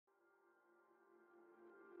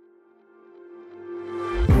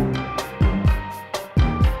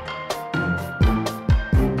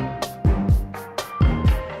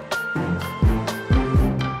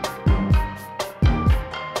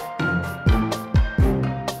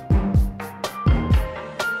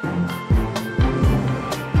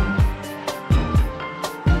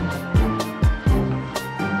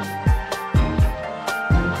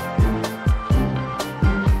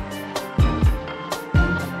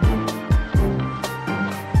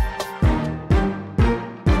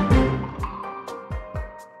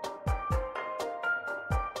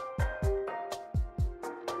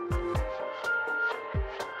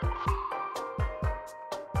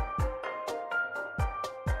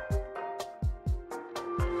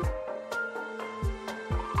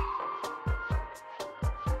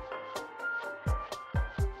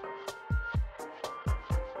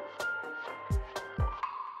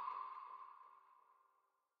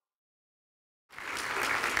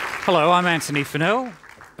Hello, I'm Antony Funnell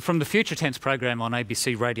from the Future Tense program on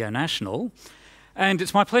ABC Radio National, and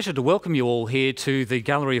it's my pleasure to welcome you all here to the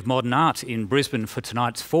Gallery of Modern Art in Brisbane for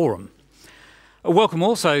tonight's forum. A welcome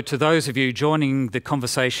also to those of you joining the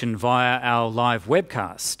conversation via our live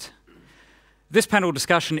webcast. This panel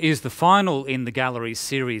discussion is the final in the gallery's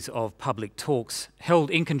series of public talks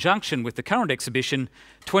held in conjunction with the current exhibition,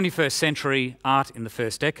 21st Century Art in the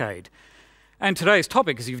First Decade. And today's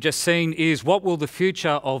topic, as you've just seen, is what will the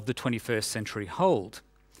future of the 21st century hold?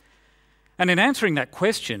 And in answering that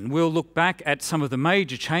question, we'll look back at some of the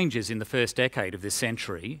major changes in the first decade of this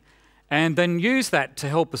century and then use that to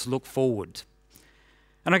help us look forward.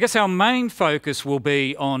 And I guess our main focus will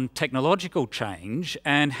be on technological change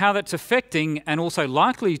and how that's affecting and also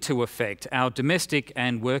likely to affect our domestic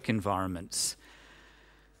and work environments.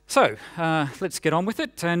 So let's get on with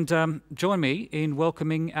it and join me in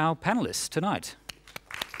welcoming our panellists tonight.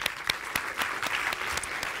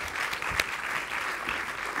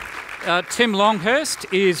 Tim Longhurst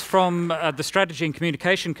is from the strategy and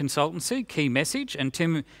communication consultancy, Key Message, and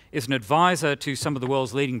Tim is an advisor to some of the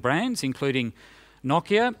world's leading brands, including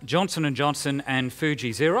Nokia, Johnson & Johnson and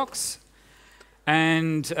Fuji Xerox.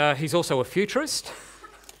 And he's also a futurist.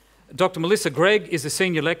 Dr. Melissa Gregg is a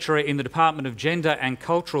senior lecturer in the Department of Gender and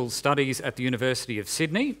Cultural Studies at the University of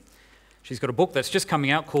Sydney. She's got a book that's just coming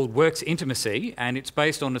out called Work's Intimacy, and it's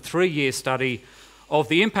based on a 3-year study of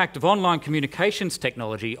the impact of online communications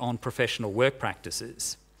technology on professional work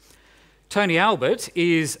practices. Tony Albert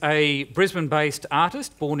is a Brisbane-based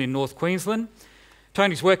artist born in North Queensland.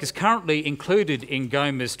 Tony's work is currently included in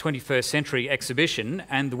GoMA's 21st Century exhibition,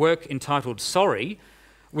 and the work entitled Sorry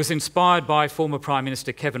was inspired by former Prime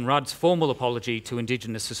Minister Kevin Rudd's formal apology to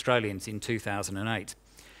Indigenous Australians in 2008.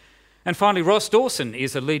 And finally, Ross Dawson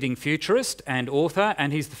is a leading futurist and author,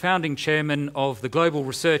 and he's the founding chairman of the global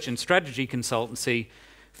research and strategy consultancy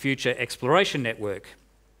Future Exploration Network.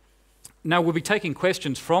 Now, we'll be taking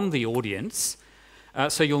questions from the audience.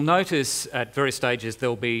 So you'll notice at various stages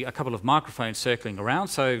there'll be a couple of microphones circling around,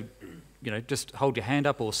 so just hold your hand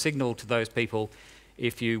up or signal to those people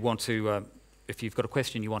if you want to, if you've got a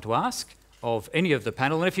question you want to ask of any of the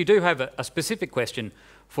panel. And if you do have a specific question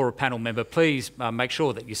for a panel member, please make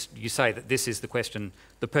sure that you say that this is the person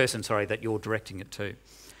that you're directing it to.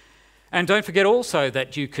 And don't forget also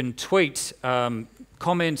that you can tweet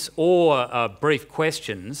comments or brief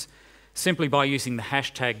questions simply by using the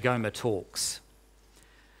hashtag GoMA Talks.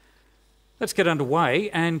 Let's get underway,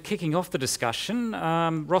 and kicking off the discussion,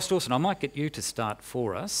 Ross Dawson, I might get you to start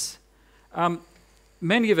for us.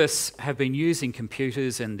 Many of us have been using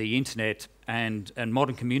computers and the internet and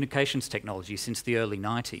modern communications technology since the early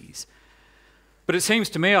 90s. But it seems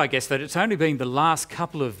to me, I guess, that it's only been the last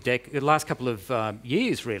couple of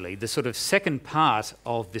years, really, the sort of second part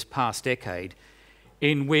of this past decade,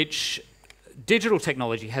 in which digital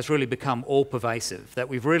technology has really become all-pervasive, that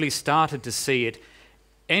we've really started to see it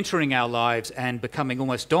entering our lives and becoming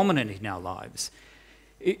almost dominant in our lives.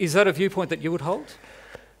 Is that a viewpoint that you would hold?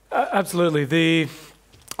 Absolutely.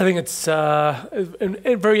 I think it's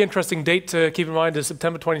a very interesting date to keep in mind is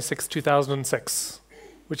September 26, 2006,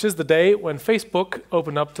 which is the day when Facebook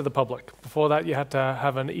opened up to the public. Before that, you had to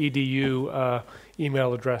have an edu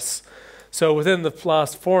email address. So within the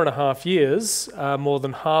last 4.5 years, more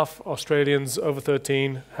than half Australians over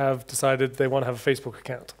 13 have decided they want to have a Facebook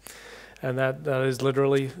account. And that is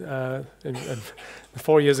literally,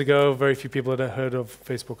 4 years ago, very few people had heard of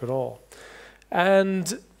Facebook at all.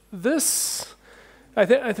 And this, I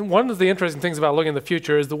think one of the interesting things about looking in the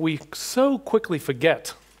future is that we so quickly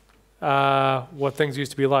forget what things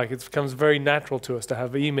used to be like. It becomes very natural to us to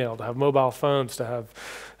have email, to have mobile phones, to have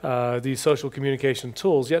these social communication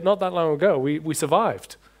tools. Yet not that long ago, we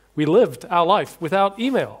survived. We lived our life without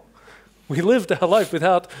email. We lived our life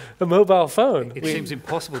without a mobile phone. It seems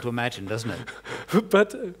impossible to imagine, doesn't it?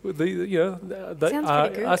 But us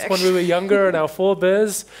when we were younger and our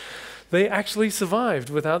forebears, they actually survived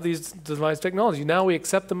without these device technology. Now we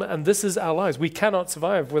accept them, and this is our lives. We cannot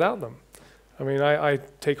survive without them. I mean, I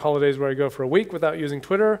take holidays where I go for a week without using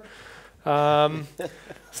Twitter.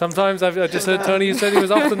 Sometimes I just heard Tony said he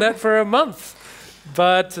was off the net for a month.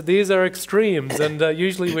 But these are extremes, and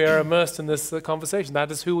usually we are immersed in this conversation.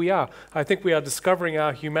 That is who we are. I think we are discovering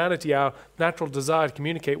our humanity, our natural desire to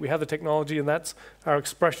communicate. We have the technology, and that's our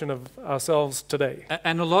expression of ourselves today.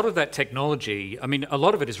 And a lot of that technology, I mean, a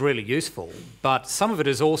lot of it is really useful, but some of it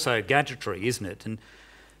is also gadgetry, isn't it? And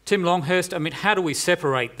Tim Longhurst, I mean, how do we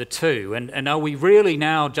separate the two? And are we really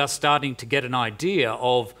now just starting to get an idea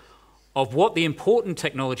of what the important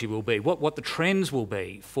technology will be, what the trends will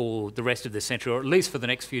be for the rest of this century, or at least for the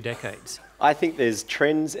next few decades? I think there's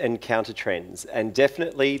trends and counter trends, and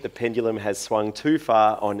definitely the pendulum has swung too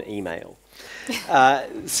far on email.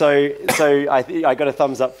 So I got a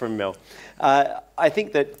thumbs up from Mel. I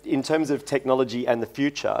think that in terms of technology and the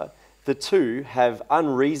future, the two have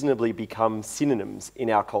unreasonably become synonyms in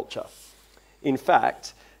our culture. In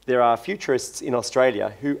fact, there are futurists in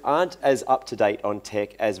Australia who aren't as up-to-date on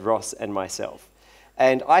tech as Ross and myself.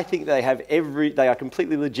 And I think they are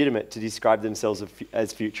completely legitimate to describe themselves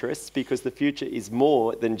as futurists because the future is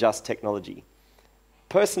more than just technology.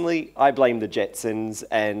 Personally, I blame the Jetsons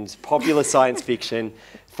and popular science fiction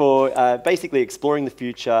for basically exploring the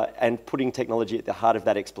future and putting technology at the heart of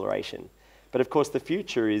that exploration. But of course, the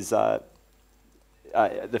future is the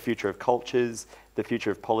future of cultures, the future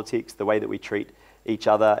of politics, the way that we treat each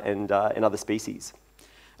other and other species.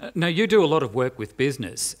 Now, you do a lot of work with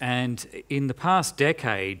business, and in the past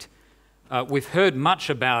decade, we've heard much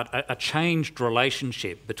about a changed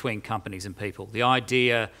relationship between companies and people. The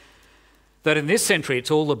idea that in this century, it's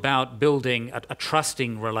all about building a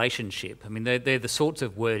trusting relationship. I mean, they're the sorts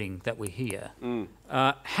of wording that we hear.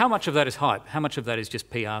 How much of that is hype? How much of that is just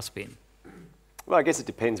PR spin? Well, I guess it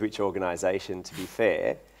depends which organisation, to be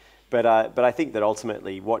fair. But I think that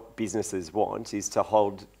ultimately what businesses want is to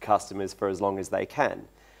hold customers for as long as they can.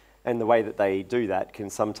 And the way that they do that can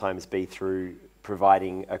sometimes be through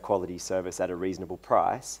providing a quality service at a reasonable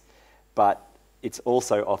price, but it's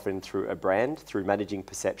also often through a brand, through managing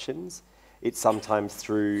perceptions. It's sometimes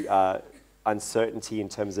through uncertainty in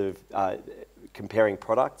terms of comparing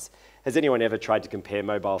products. Has anyone ever tried to compare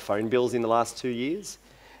mobile phone bills in the last 2 years?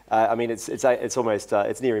 I mean, it's almost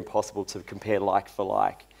near impossible to compare like for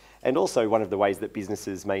like. And also one of the ways that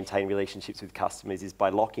businesses maintain relationships with customers is by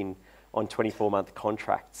locking on 24-month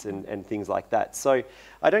contracts and things like that. So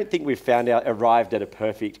I don't think we've arrived at a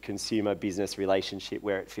perfect consumer-business relationship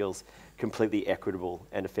where it feels completely equitable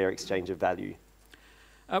and a fair exchange of value.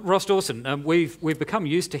 Ross Dawson, we've become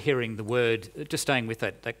used to hearing the word, just staying with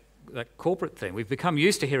that corporate thing, we've become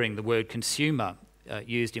used to hearing the word consumer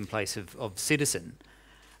used in place of citizen.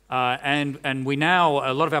 And we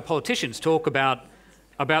now, a lot of our politicians talk about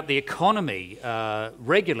the economy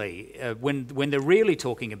regularly when they're really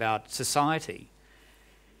talking about society.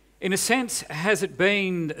 In a sense, has it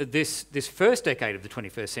been this first decade of the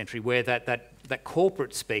 21st century where that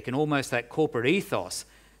corporate speak and almost that corporate ethos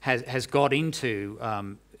has got into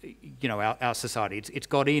our society? It's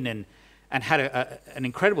got in and had an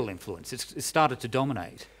incredible influence. It's started to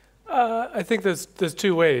dominate. I think there's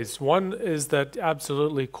two ways. One is that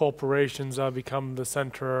absolutely corporations are become the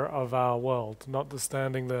center of our world,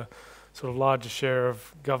 notwithstanding the sort of larger share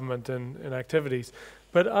of government in activities.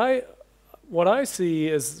 But what I see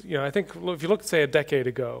is, I think if you look, say, a decade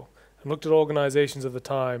ago and looked at organizations of the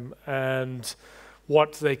time and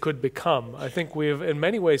what they could become, I think we've in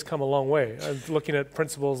many ways come a long way. I'm looking at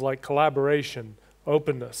principles like collaboration,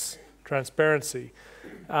 openness, transparency.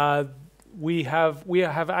 We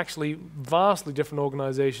have actually vastly different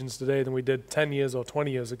organizations today than we did 10 years or 20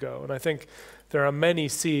 years ago. And I think there are many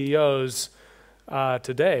CEOs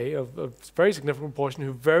today, of a very significant proportion,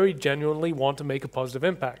 who very genuinely want to make a positive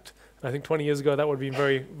impact. And I think 20 years ago that would have been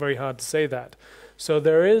very, very hard to say that. So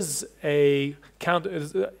there is a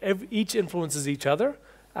each influences each other.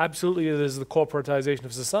 Absolutely, there's the corporatization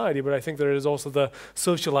of society, but I think there is also the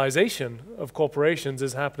socialization of corporations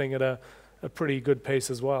is happening at a pretty good pace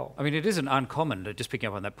as well. I mean, it isn't uncommon, just picking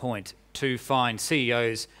up on that point, to find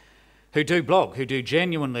CEOs who do blog, who do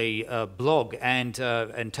genuinely blog and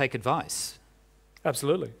take advice.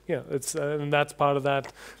 Absolutely, yeah. And that's part of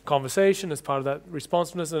that conversation, it's part of that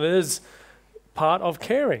responsiveness, and it is part of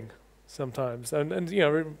caring sometimes. And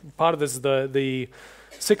part of this is the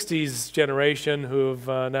 60s generation who've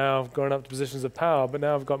now gone up to positions of power, but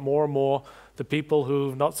now have got more and more the people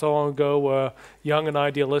who not so long ago were young and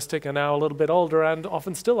idealistic are now a little bit older and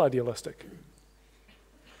often still idealistic.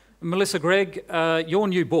 Melissa Gregg, your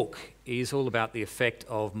new book is all about the effect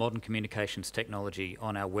of modern communications technology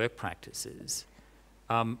on our work practices.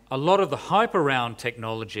 A lot of the hype around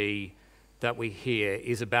technology that we hear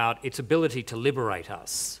is about its ability to liberate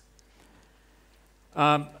us.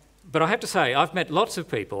 But I have to say, I've met lots of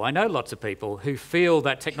people, I know lots of people who feel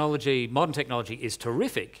that modern technology is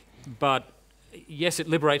terrific, but yes, it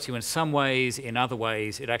liberates you in some ways, in other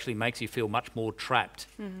ways, it actually makes you feel much more trapped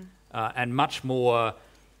and much more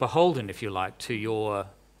beholden, if you like, to your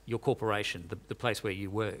corporation, the place where you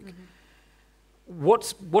work.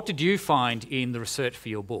 What did you find in the research for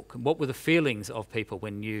your book? What were the feelings of people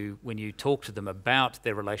when you talked to them about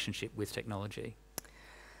their relationship with technology?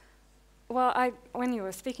 Well, when you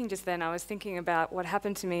were speaking just then, I was thinking about what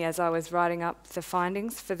happened to me as I was writing up the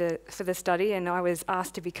findings for the study, and I was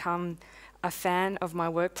asked to become a fan of my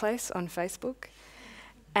workplace on Facebook,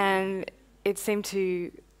 and it seemed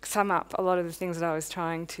to sum up a lot of the things that I was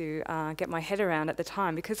trying to get my head around at the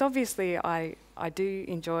time, because obviously I do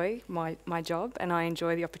enjoy my job, and I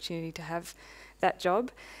enjoy the opportunity to have that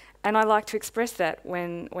job, and I like to express that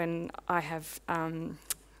when I have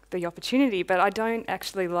the opportunity, but I don't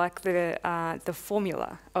actually like the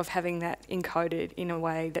formula of having that encoded in a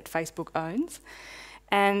way that Facebook owns.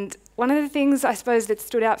 And one of the things I suppose that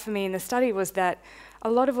stood out for me in the study was that a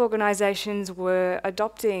lot of organisations were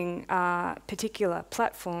adopting particular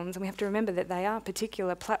platforms, and we have to remember that they are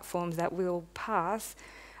particular platforms that will pass.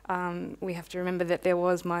 We have to remember that there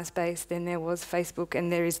was MySpace, then there was Facebook,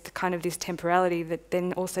 and there is kind of this temporality that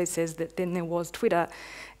then also says that then there was Twitter.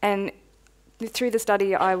 And through the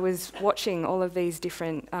study, I was watching all of these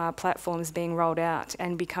different platforms being rolled out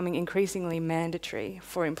and becoming increasingly mandatory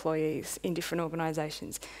for employees in different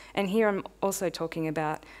organisations. And here I'm also talking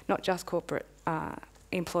about not just corporate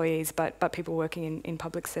employees, but people working in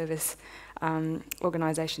public service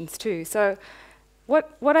organisations too. So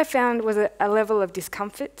what I found was a level of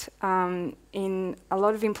discomfort in a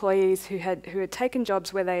lot of employees who had taken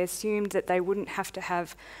jobs where they assumed that they wouldn't have to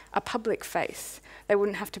have a public face. They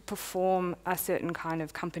wouldn't have to perform a certain kind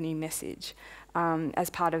of company message as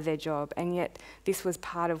part of their job, and yet this was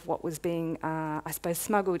part of what was being, I suppose,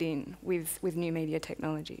 smuggled in with new media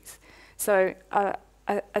technologies. So a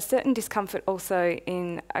certain discomfort also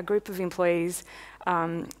in a group of employees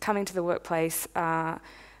coming to the workplace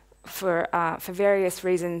for various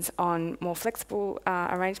reasons on more flexible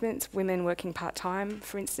arrangements, women working part-time,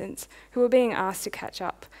 for instance, who were being asked to catch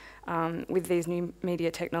up with these new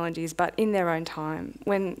media technologies, but in their own time,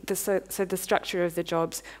 when so the structure of the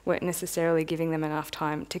jobs weren't necessarily giving them enough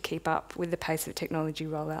time to keep up with the pace of technology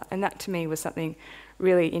rollout. And that to me was something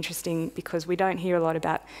really interesting, because we don't hear a lot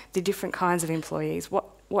about the different kinds of employees.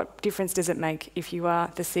 What difference does it make if you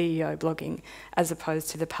are the CEO blogging as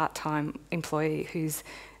opposed to the part-time employee who's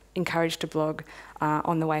encouraged to blog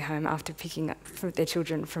on the way home after picking up their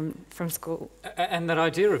children from school? And that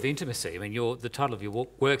idea of intimacy, I mean, the title of your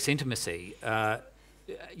work's intimacy.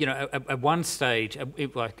 You know, at one stage,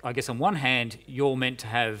 I guess on one hand, you're meant to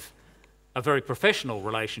have a very professional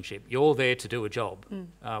relationship. You're there to do a job.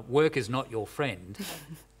 Work is not your friend.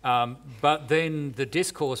 But then the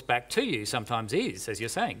discourse back to you sometimes is, as you're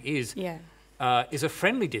saying, is a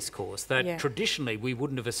friendly discourse that traditionally we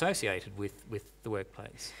wouldn't have associated with the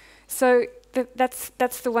workplace. So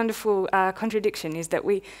that's the wonderful contradiction, is that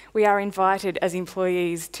we are invited as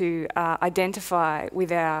employees to identify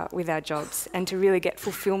with our jobs and to really get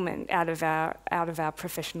fulfilment out of our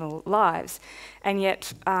professional lives, and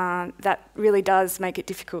yet that really does make it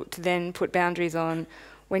difficult to then put boundaries on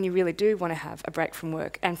when you really do want to have a break from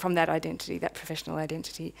work and from that identity, that professional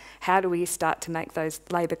identity. How do we start to make those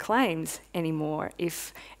labour claims anymore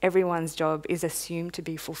if everyone's job is assumed to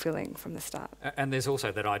be fulfilling from the start? And there's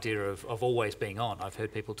also that idea of always being on. I've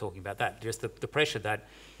heard people talking about that, just the pressure that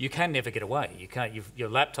you can never get away. You can't. Your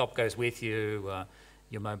laptop goes with you,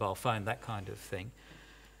 your mobile phone, that kind of thing.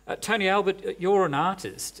 Tony Albert, you're an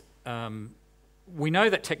artist. We know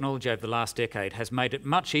that technology over the last decade has made it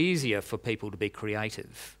much easier for people to be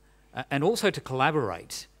creative and also to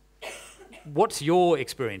collaborate. What's your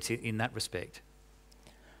experience in that respect?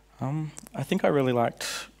 I think I really liked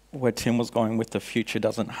where Tim was going with the future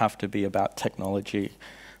doesn't have to be about technology.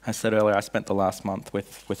 I said earlier, I spent the last month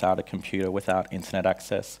without a computer, without internet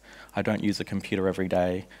access. I don't use a computer every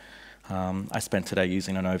day. I spent today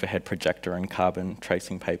using an overhead projector and carbon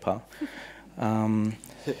tracing paper.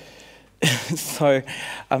 So,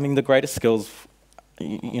 I mean, the greatest skills,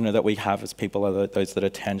 that we have as people are those that are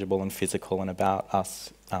tangible and physical and about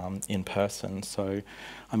us in person. So,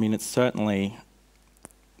 I mean, it's certainly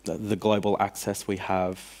the global access we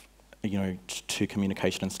have, to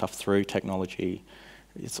communication and stuff through technology.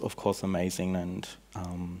 It's of course amazing and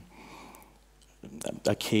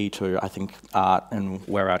a key to, I think, art and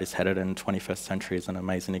where art is headed in 21st century is an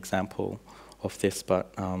amazing example of this.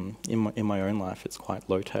 But in my own life, it's quite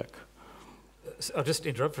low tech. I'll just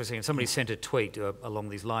interrupt for a second. Somebody sent a tweet along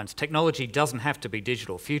these lines. Technology doesn't have to be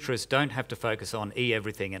digital. Futurists don't have to focus on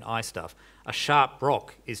e-everything and I-stuff. A sharp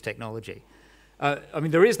rock is technology. I mean,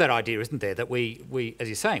 there is that idea, isn't there, that we, as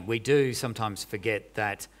you're saying, we do sometimes forget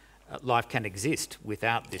that life can exist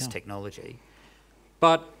without this technology.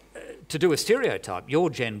 But to do a stereotype, you're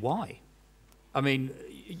Gen Y. I mean,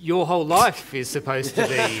 your whole life is supposed to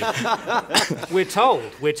be...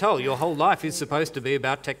 we're told your whole life is supposed to be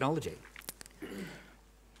about technology.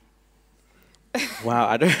 Wow,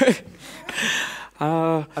 I don't...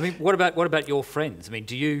 I mean, what about your friends? I mean,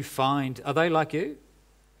 do you find... Are they like you?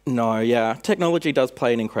 No, yeah. Technology does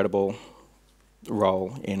play an incredible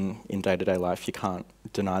role in day-to-day life. You can't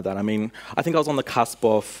deny that. I mean, I think I was on the cusp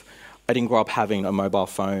of, I didn't grow up having a mobile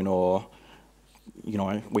phone, or, you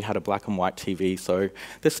know, we had a black and white TV, so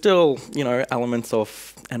there's still, you know, elements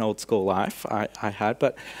of an old school life I had,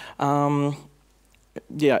 but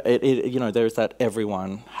yeah, you know, there's that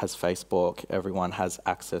everyone has Facebook, everyone has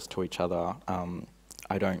access to each other.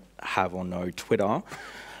 I don't have or know Twitter,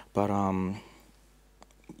 but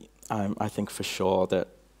I think for sure that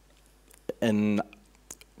a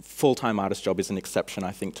full-time artist job is an exception,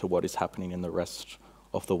 I think, to what is happening in the rest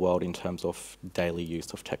of the world in terms of daily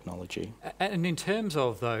use of technology. And in terms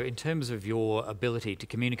of, though, in terms of your ability to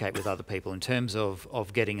communicate with other people, in terms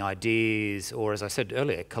of getting ideas, or as I said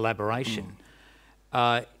earlier, collaboration,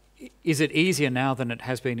 is it easier now than it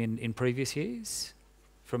has been in previous years,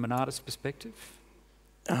 from an artist's perspective?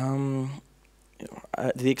 The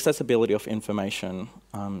accessibility of information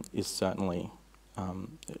is certainly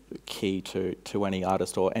key to any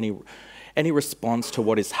artist, or any response to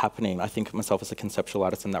what is happening. I think of myself as a conceptual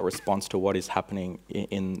artist, and that response to what is happening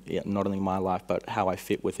in not only my life, but how I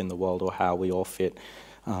fit within the world, or how we all fit,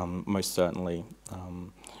 most certainly.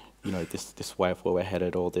 You know, this way of where we're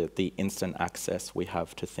headed, or the instant access we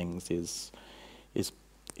have to things is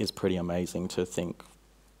pretty amazing. To think,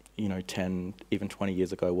 you know, 10, even 20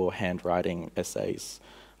 years ago, we were handwriting essays,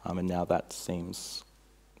 and now that seems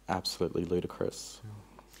absolutely ludicrous.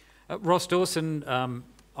 Ross Dawson,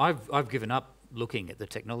 I've given up looking at the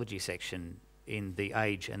technology section in The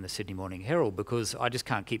Age and the Sydney Morning Herald, because I just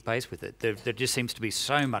can't keep pace with it. There just seems to be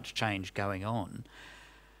so much change going on.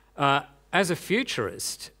 As a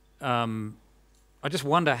futurist, I just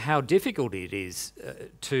wonder how difficult it is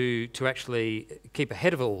to actually keep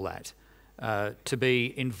ahead of all that, to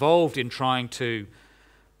be involved in trying to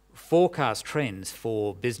forecast trends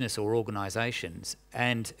for business or organisations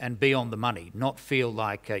and be on the money, not feel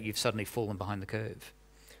like you've suddenly fallen behind the curve.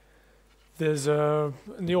 There's in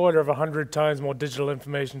the order of 100 times more digital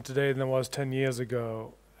information today than there was 10 years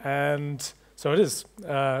ago. And so it is.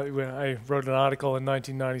 I wrote an article in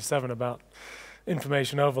 1997 about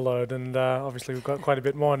information overload, and obviously we've got quite a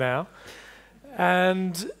bit more now.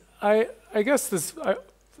 And I guess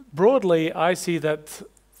broadly, I see that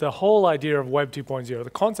the whole idea of Web 2.0, the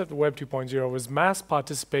concept of Web 2.0 was mass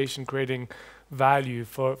participation creating value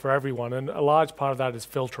for everyone, and a large part of that is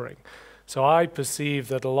filtering. So I perceive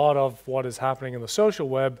that a lot of what is happening in the social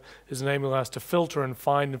web is enabling us to filter and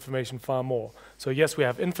find information far more. So yes, we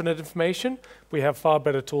have infinite information. We have far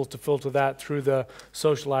better tools to filter that through the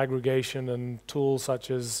social aggregation and tools such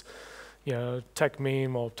as, you know,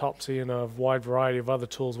 TechMeme or Topsy, and a wide variety of other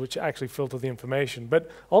tools which actually filter the information. But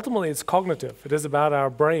ultimately, it's cognitive. It is about our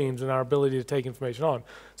brains and our ability to take information on.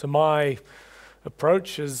 So my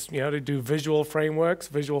approach is, you know, to do visual frameworks,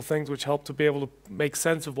 visual things which help to be able to make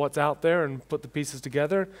sense of what's out there and put the pieces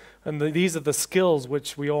together. And these are the skills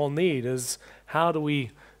which we all need, is how do we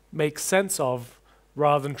make sense of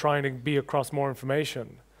rather than trying to be across more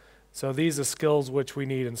information. So these are skills which we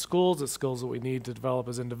need in schools, it's skills that we need to develop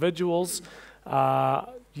as individuals.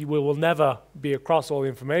 We will never be across all the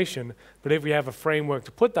information, but if we have a framework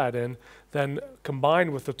to put that in, then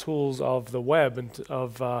combined with the tools of the web and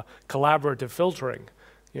of collaborative filtering.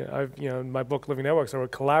 In my book, Living Networks,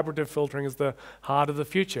 collaborative filtering is the heart of the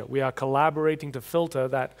future. We are collaborating to filter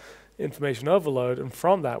that information overload, and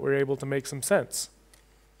from that we're able to make some sense.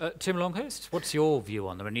 Tim Longhurst, what's your view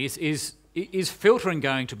on that? I mean, is filtering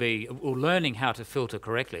going to be, or learning how to filter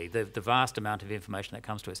correctly, the vast amount of information that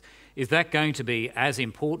comes to us, is that going to be as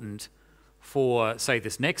important for, say,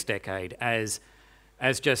 this next decade as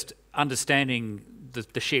just understanding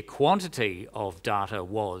the sheer quantity of data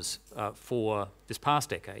was for this past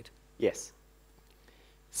decade? Yes.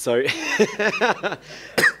 So,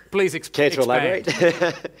 please care to elaborate?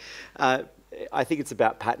 I think it's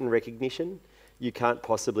about pattern recognition. You can't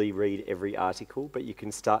possibly read every article, but you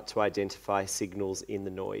can start to identify signals in the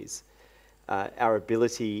noise. Our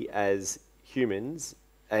ability as humans,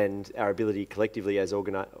 and our ability collectively as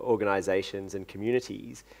organisations and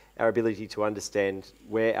communities, our ability to understand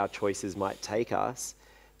where our choices might take us,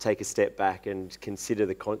 take a step back and consider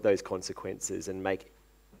those consequences and make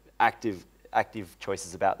active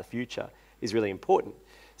choices about the future is really important.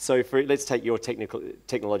 So let's take your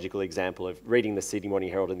technological example of reading the Sydney Morning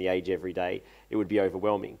Herald and The Age every day. It would be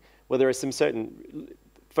overwhelming. Well, there are some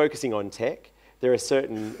focusing on tech, there are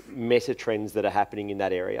certain meta trends that are happening in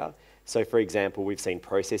that area. So for example, we've seen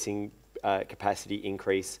processing capacity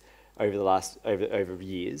increase over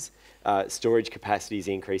years. Storage capacity is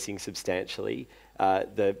increasing substantially.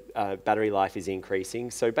 The battery life is increasing.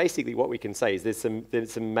 So basically what we can say is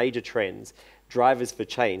there's some major trends, drivers for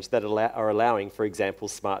change that are allowing, for example,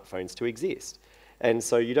 smartphones to exist. And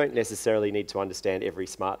so you don't necessarily need to understand every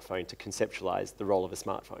smartphone to conceptualize the role of a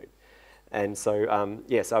smartphone. And so,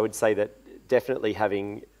 yes, I would say that definitely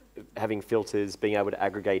having filters, being able to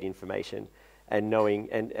aggregate information, and knowing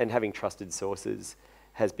and having trusted sources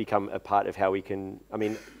has become a part of how we can. I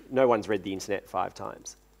mean, no one's read the internet 5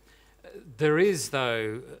 times. There is,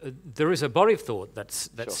 though, there is a body of thought that's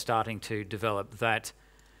Sure. starting to develop that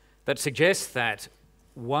suggests that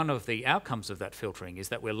one of the outcomes of that filtering is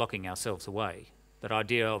that we're locking ourselves away. That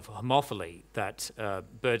idea of homophily, that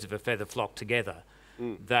birds of a feather flock together,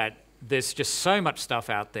 that there's just so much stuff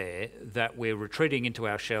out there that we're retreating into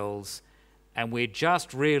our shells, and we're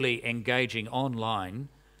just really engaging online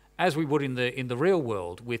as we would in the real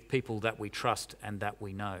world with people that we trust and that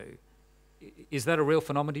we know. Is that a real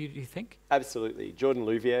phenomenon, do you think? Absolutely. Jordan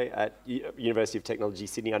Louvier at University of Technology,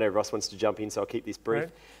 Sydney, I know Ross wants to jump in, so I'll keep this brief,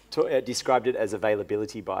 described it as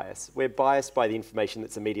availability bias. We're biased by the information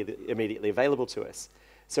that's immediately available to us.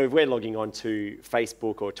 So if we're logging on to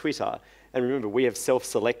Facebook or Twitter, and remember, we have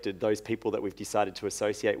self-selected those people that we've decided to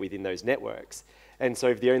associate with in those networks. And so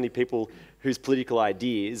if the only people whose political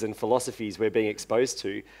ideas and philosophies we're being exposed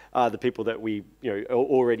to are the people that we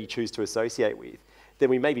already choose to associate with, then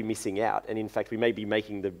we may be missing out. And in fact, we may be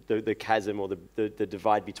making the chasm or the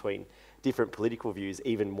divide between different political views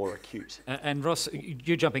even more acute. And Ross,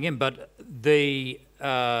 you're jumping in, but the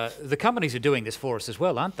companies are doing this for us as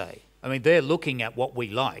well, aren't they? I mean, they're looking at what we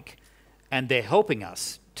like, and they're helping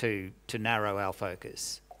us to narrow our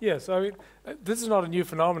focus. Yes, I mean, this is not a new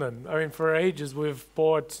phenomenon. I mean, for ages we've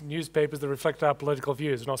bought newspapers that reflect our political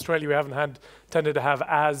views. In Australia, we haven't tended to have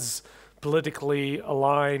as politically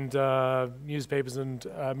aligned newspapers and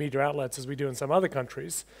media outlets as we do in some other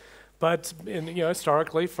countries. But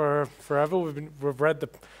historically, forever, we've read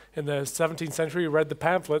in the 17th century, we read the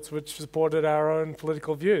pamphlets which supported our own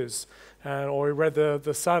political views, or we read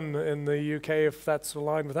the Sun in the UK if that's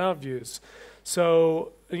aligned with our views.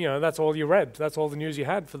 So that's all you read. That's all the news you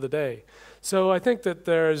had for the day. So I think that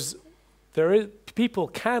people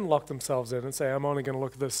can lock themselves in and say, I'm only going to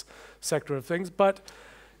look at this sector of things, but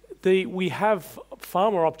we have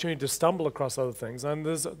far more opportunity to stumble across other things. And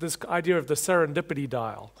there's this idea of the serendipity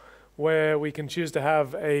dial, where we can choose to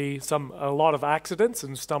have a lot of accidents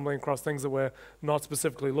and stumbling across things that we're not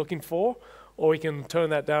specifically looking for, or we can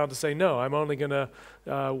turn that down to say, no, I'm only going to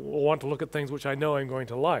want to look at things which I know I'm going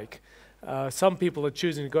to like. Some people are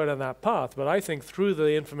choosing to go down that path, but I think through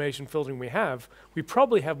the information filtering we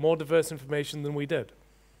probably have more diverse information than we did.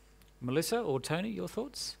 Melissa or Tony, your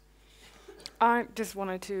thoughts? I just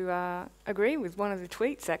wanted to agree with one of the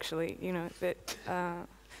tweets, actually, that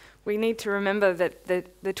we need to remember that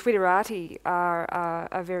the Twitterati are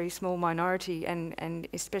a very small minority, and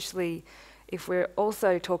especially if we're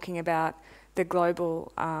also talking about the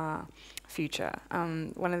global future.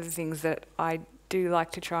 One of the things that I do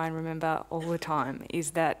like to try and remember all the time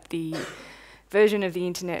is that the version of the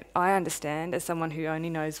internet I understand as someone who only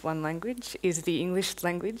knows one language is the English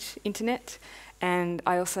language internet. And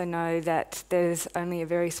I also know that there's only a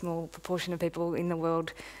very small proportion of people in the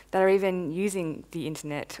world that are even using the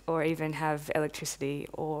internet or even have electricity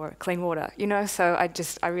or clean water, So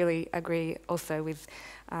I really agree also with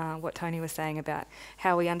what Tony was saying about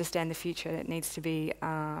how we understand the future. It needs to be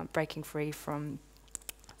breaking free from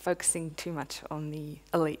focusing too much on the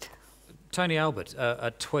elite. Tony Albert,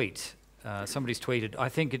 a tweet. Somebody's tweeted, I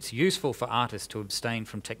think it's useful for artists to abstain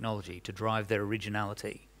from technology to drive their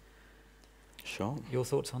originality. Sure. Your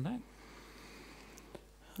thoughts on that?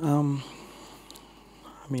 I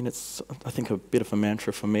mean, it's, I think, a bit of a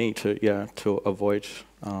mantra for me to avoid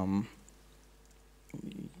the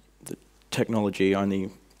technology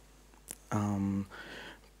only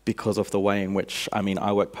because of the way in which,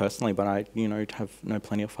 I work personally, but I, have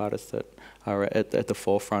plenty of artists that are at the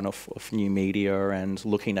forefront of new media and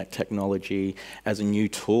looking at technology as a new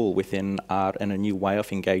tool within art and a new way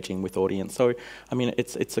of engaging with audience. So,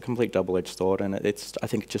 it's a complete double-edged sword, and I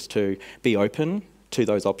think just to be open to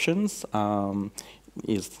those options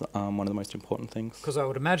is one of the most important things. Because I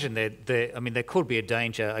would imagine there could be a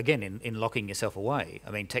danger, again, in locking yourself away.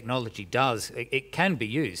 Technology it can be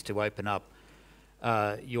used to open up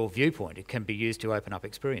your viewpoint. It can be used to open up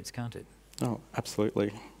experience, can't it? Oh,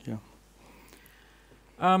 absolutely, yeah.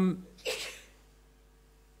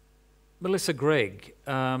 Melissa Gregg,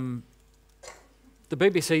 the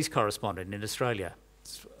BBC's correspondent in Australia,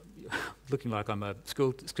 looking like I'm a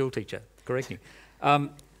school teacher, correct me.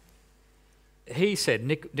 He said,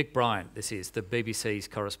 Nick Bryant, this is the BBC's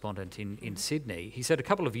correspondent in Sydney, he said a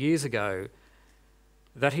couple of years ago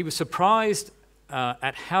that he was surprised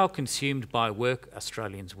at how consumed by work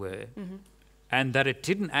Australians were, and that it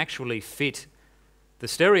didn't actually fit the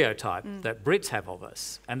stereotype that Brits have of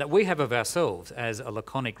us and that we have of ourselves as a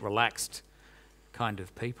laconic, relaxed kind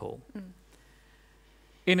of people.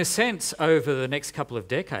 In a sense, over the next couple of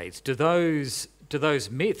decades, do those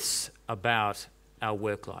myths about our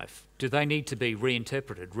work life, do they need to be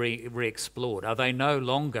reinterpreted, re-explored? Are they no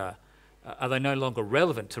longer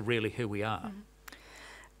relevant to really who we are?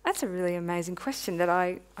 That's a really amazing question that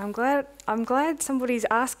I'm glad somebody's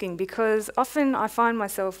asking, because often I find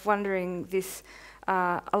myself wondering this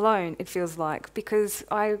alone, it feels like, because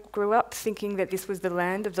I grew up thinking that this was the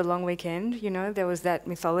land of the long weekend. You know, there was that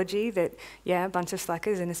mythology that, yeah, a bunch of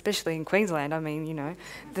slackers, and especially in Queensland, I mean, you know,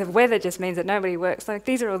 the weather just means that nobody works. Like,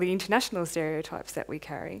 these are all the international stereotypes that we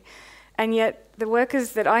carry. And yet the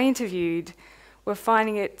workers that I interviewed were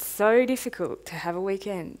finding it so difficult to have a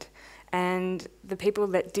weekend. And the people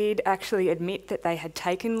that did actually admit that they had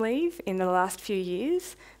taken leave in the last few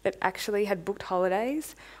years, that actually had booked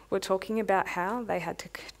holidays, were talking about how they had to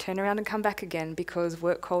turn around and come back again because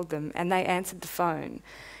work called them and they answered the phone.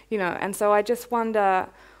 You know, and so I just wonder,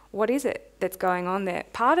 what is it that's going on there?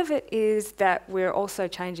 Part of it is that we're also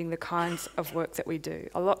changing the kinds of work that we do.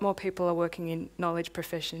 A lot more people are working in knowledge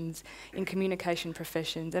professions, in communication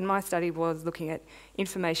professions, and my study was looking at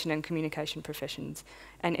information and communication professions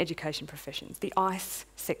and education professions, the ICE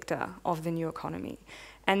sector of the new economy.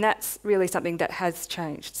 And that's really something that has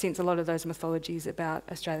changed since a lot of those mythologies about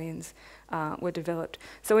Australians were developed.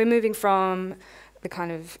 So we're moving from the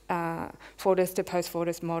kind of Fordist to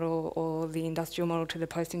post-Fordist model, or the industrial model to the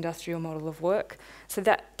post-industrial model of work. So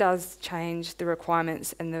that does change the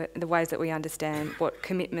requirements and the ways that we understand what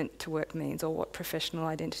commitment to work means, or what professional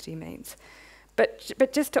identity means.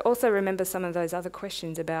 But just to also remember some of those other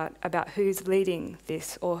questions about who's leading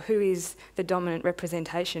this, or who is the dominant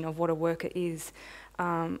representation of what a worker is.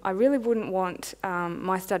 I really wouldn't want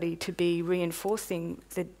my study to be reinforcing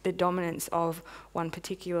the dominance of one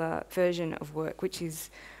particular version of work, which is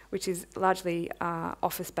largely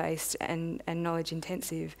office-based and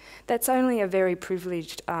knowledge-intensive. That's only a very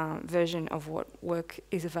privileged version of what work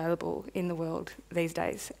is available in the world these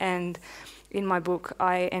days. And in my book,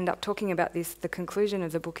 I end up talking about this. The conclusion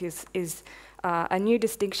of the book is a new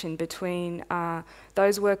distinction between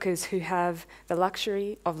those workers who have the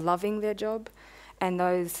luxury of loving their job, and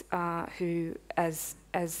those who, as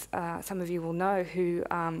some of you will know, who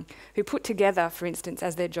put together, for instance,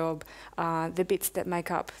 as their job, the bits that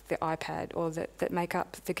make up the iPad, or that make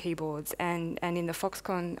up the keyboards. And in the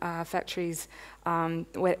Foxconn factories,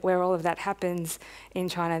 where all of that happens in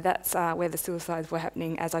China, that's where the suicides were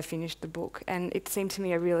happening as I finished the book. And it seemed to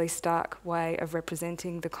me a really stark way of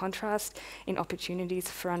representing the contrast in opportunities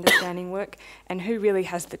for understanding work, and who really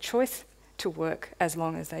has the choice to work as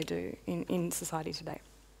long as they do in society today.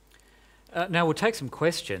 Now we'll take some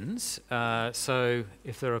questions. So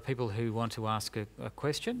if there are people who want to ask a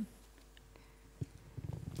question,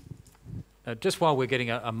 just while we're getting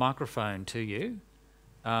a microphone to you,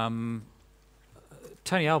 Tony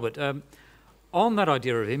Albert, on that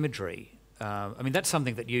idea of imagery, I mean, that's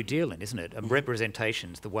something that you deal in, isn't it?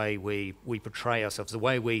 Representations, the way we portray ourselves, the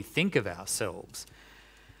way we think of ourselves.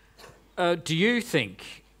 Do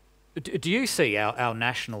you see our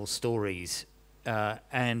national stories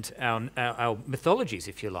and our mythologies,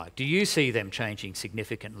 if you like, do you see them changing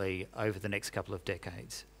significantly over the next couple of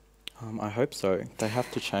decades? I hope so. They have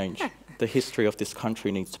to change. The history of this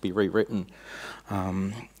country needs to be rewritten. I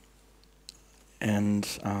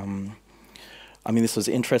mean, this was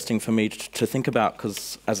interesting for me to think about,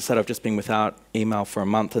 because, as I said, I've just been without email for a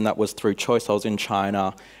month, and that was through choice. I was in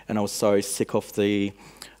China, and I was so sick of the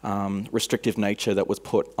restrictive nature that was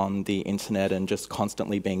put on the internet, and just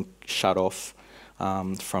constantly being shut off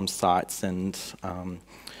from sites and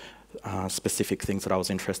specific things that I was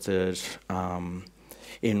interested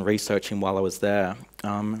in researching while I was there.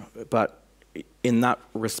 But in that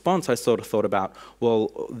response, I sort of thought about,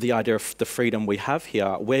 well, the idea of the freedom we have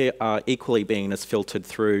here, we are equally being as filtered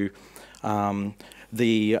through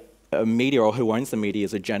the media, or who owns the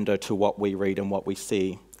media's agenda, to what we read and what we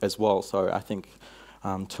see as well. So I think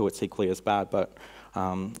too, it's equally as bad. But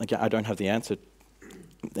again, I don't have the answer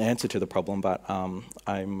to the problem, but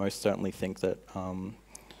I most certainly think that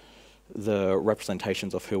the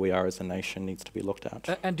representations of who we are as a nation needs to be looked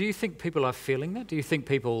at. And do you think people are feeling that? Do you think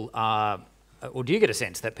people are, or do you get a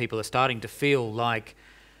sense that people are starting to feel like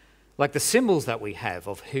the symbols that we have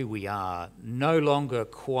of who we are no longer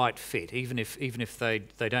quite fit, even if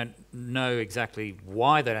they don't know exactly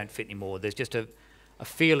why they don't fit anymore? There's just a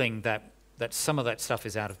feeling that some of that stuff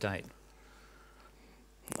is out of date.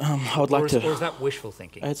 I would like to. Or is that wishful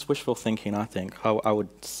thinking? It's wishful thinking, I think. I would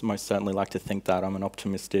most certainly like to think that. I'm an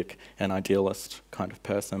optimistic and idealist kind of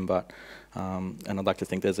person, but and I'd like to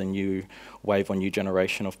think there's a new wave or new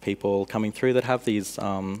generation of people coming through that have these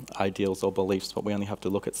ideals or beliefs, but we only have to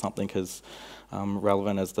look at something as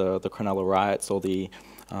relevant as the Cronulla riots or the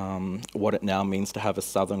what it now means to have a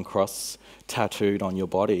Southern Cross tattooed on your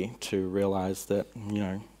body to realise that, you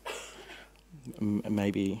know,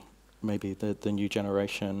 maybe the new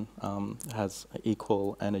generation has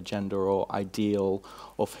equal an agenda or ideal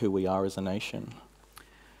of who we are as a nation.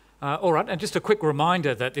 All right, and just a quick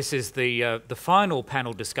reminder that this is the final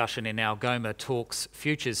panel discussion in our GoMA Talks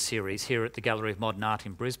Futures series here at the Gallery of Modern Art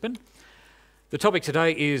in Brisbane. The topic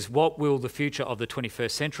today is what will the future of the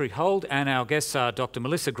 21st century hold, and our guests are Dr.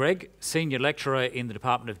 Melissa Gregg, Senior Lecturer in the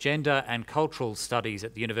Department of Gender and Cultural Studies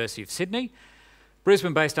at the University of Sydney,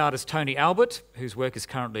 Brisbane-based artist Tony Albert, whose work is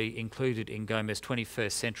currently included in GoMA's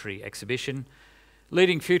 21st Century exhibition,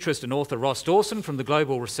 leading futurist and author Ross Dawson from the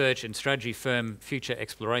global research and strategy firm Future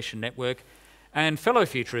Exploration Network, and fellow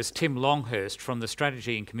futurist Tim Longhurst from the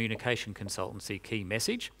strategy and communication consultancy Key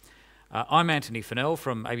Message. I'm Antony Funnell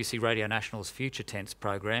from ABC Radio National's Future Tense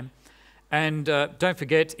program. And don't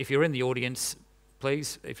forget, if you're in the audience,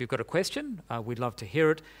 please, if you've got a question, we'd love to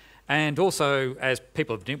hear it. And also, as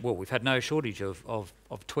people have, well, we've had no shortage of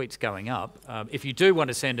tweets going up. If you do want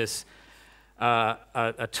to send us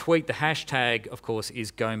a tweet, the hashtag, of course,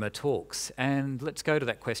 is GoMA Talks. And let's go to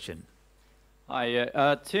that question.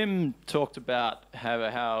 Hi, Tim talked about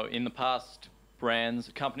how in the past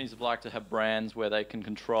companies have liked to have brands where they can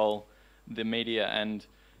control the media, and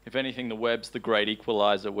if anything, the web's the great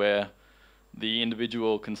equalizer where the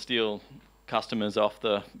individual can steal customers off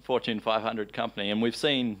the Fortune 500 company. And we've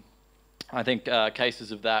seen, I think,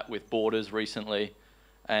 cases of that with Borders recently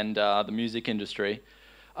and the music industry.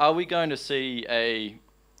 Are we going to see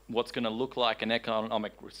what's going to look like an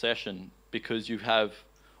economic recession because you have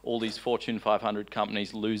all these Fortune 500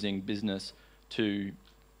 companies losing business to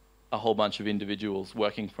a whole bunch of individuals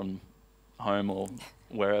working from home or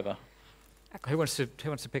wherever? Who wants to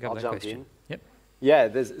pick up that question? In.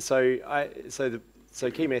 Yep. Yeah.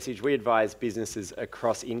 So Key Message, we advise businesses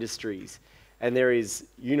across industries, and there is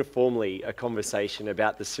uniformly a conversation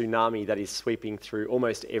about the tsunami that is sweeping through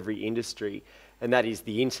almost every industry, and that is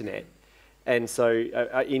the internet. And so,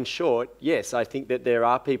 in short, yes, I think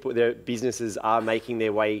that businesses are making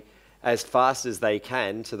their way as fast as they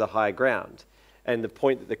can to the high ground. And the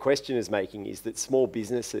point that the question is making is that small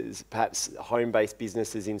businesses, perhaps home-based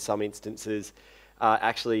businesses in some instances, are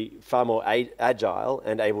actually far more agile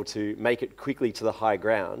and able to make it quickly to the high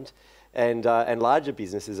ground. And larger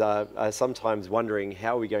businesses are sometimes wondering,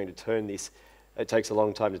 how are we going to turn this? It takes a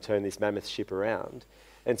long time to turn this mammoth ship around.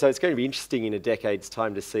 And so it's going to be interesting in a decade's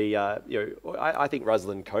time to see, I think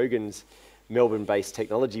Ruslan Kogan's Melbourne-based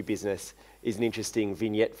technology business is an interesting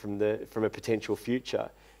vignette from a potential future,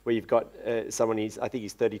 where you've got someone, I think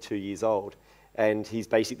he's 32 years old, and he's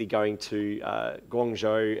basically going to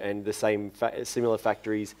Guangzhou and the similar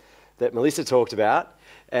factories that Melissa talked about,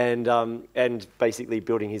 and basically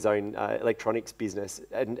building his own electronics business.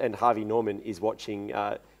 And Harvey Norman is watching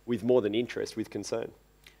with more than interest, with concern.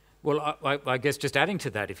 Well, I guess just adding to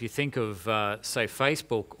that, if you think of, say,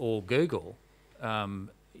 Facebook or Google,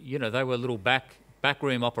 they were little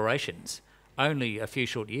backroom operations only a few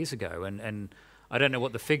short years ago, and I don't know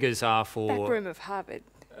what the figures are for... Backroom of Harvard.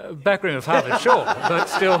 Backroom of Harvard, sure,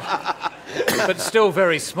 but still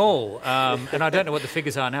very small. And I don't know what the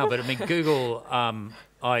figures are now, but I mean, Google,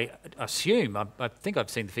 I assume, I think I've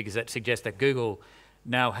seen the figures that suggest that Google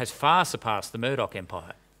now has far surpassed the Murdoch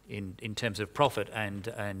empire in terms of profit and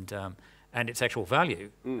its actual value,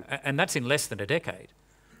 and that's in less than a decade.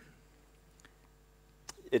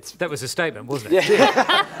 That was a statement, wasn't it?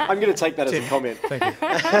 Yeah. I'm going to take that as a comment. Thank you.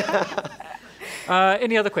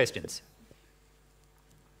 Any other questions?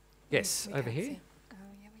 Yes, over here.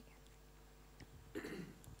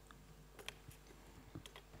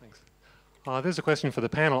 Thanks. There's a question for the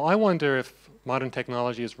panel. I wonder if modern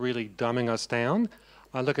technology is really dumbing us down.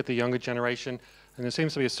 I look at the younger generation, and there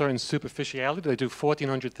seems to be a certain superficiality. They do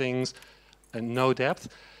 1,400 things and no depth.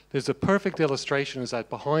 There's a perfect illustration is that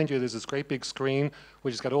behind you there's this great big screen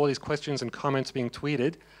which has got all these questions and comments being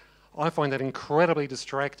tweeted. I find that incredibly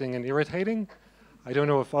distracting and irritating. I don't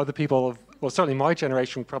know if other people, well, certainly my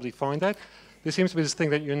generation would probably find that. There seems to be this thing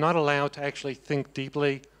that you're not allowed to actually think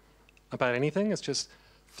deeply about anything. It's just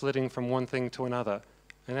flitting from one thing to another.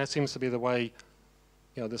 And that seems to be the way,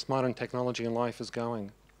 this modern technology in life is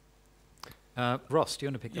going. Ross, do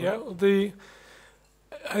you want to pick that up? Yeah,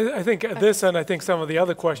 I think this and I think some of the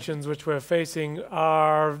other questions which we're facing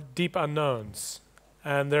are deep unknowns.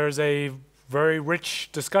 And there's a very rich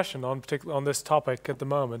discussion on this topic at the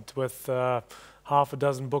moment, with half a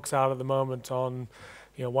dozen books out at the moment on,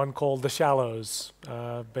 one called The Shallows,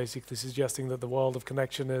 basically suggesting that the world of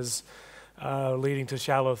connection is leading to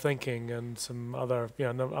shallow thinking, and some other,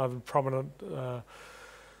 other prominent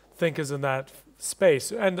thinkers in that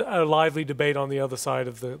space, and a lively debate on the other side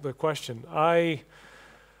of the question. I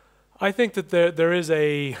think that there is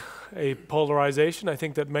a polarization. I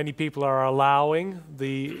think that many people are allowing the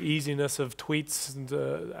easiness of tweets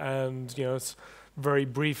and it's very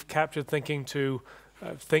brief captured thinking to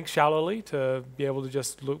think shallowly, to be able to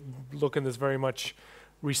just look in this very much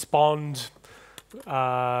respond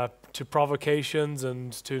to provocations,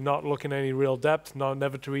 and to not look in any real depth,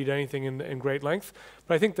 never to read anything in great length.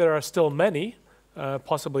 But I think there are still many,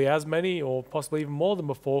 possibly as many or possibly even more than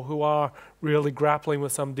before, who are really grappling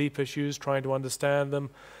with some deep issues, trying to understand them.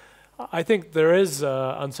 I think there is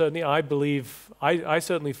uncertainty. I believe, I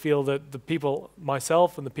certainly feel that the people,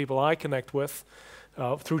 myself and the people I connect with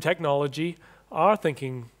through technology, are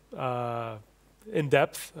thinking in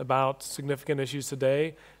depth about significant issues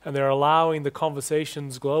today, and they're allowing the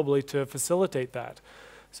conversations globally to facilitate that.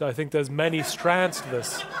 So I think there's many strands to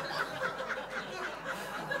this.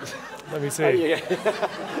 Let me see. Oh, yeah.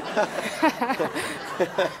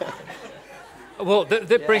 Well,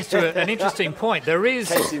 that brings to an interesting point. There is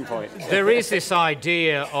this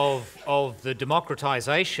idea of the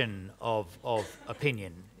democratization of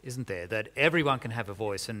opinion, isn't there? That everyone can have a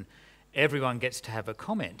voice and everyone gets to have a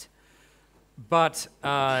comment. But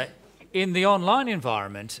in the online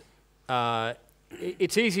environment,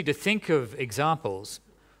 it's easy to think of examples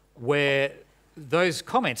where those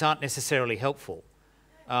comments aren't necessarily helpful,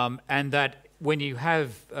 and that when you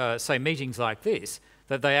have, say, meetings like this,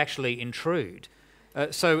 that they actually intrude.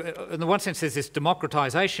 So in the one sense, there's this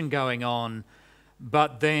democratization going on,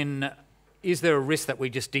 but then is there a risk that we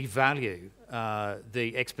just devalue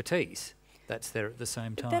the expertise that's there at the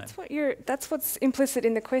same time? That's what's implicit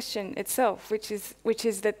in the question itself, which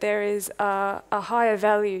is that there is a higher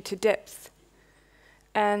value to depth,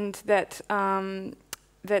 and that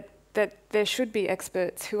that there should be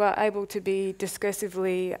experts who are able to be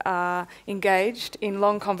discursively engaged in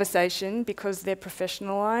long conversation because they're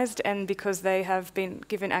professionalised and because they have been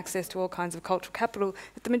given access to all kinds of cultural capital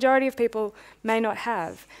that the majority of people may not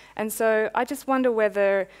have. And so I just wonder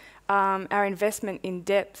whether our investment in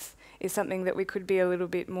depth is something that we could be a little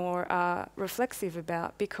bit more reflexive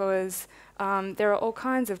about, because there are all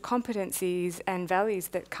kinds of competencies and values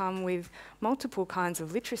that come with multiple kinds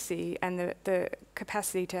of literacy and the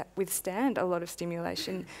capacity to withstand a lot of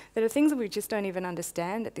stimulation that are things that we just don't even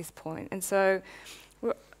understand at this point. And so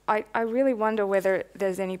I really wonder whether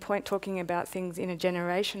there's any point talking about things in a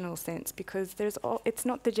generational sense, because it's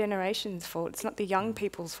not the generation's fault, it's not the young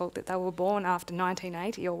people's fault that they were born after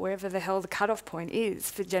 1980 or wherever the hell the cutoff point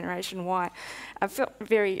is for Generation Y. I felt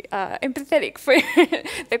very empathetic for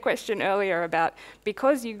the question earlier about,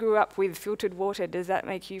 because you grew up with filtered water, does that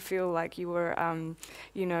make you feel like you were,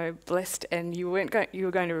 blessed and you were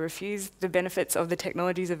going to refuse the benefits of the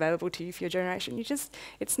technologies available to you for your generation?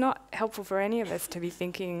 It's not helpful for any of us to be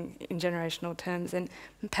thinking in generational terms, and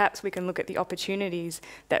perhaps we can look at the opportunities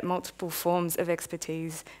that multiple forms of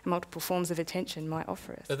expertise and multiple forms of attention might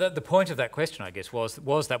offer us. The point of that question, I guess,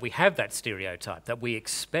 was that we have that stereotype, that we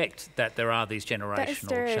expect that there are these generational Those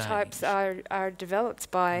stereotypes are developed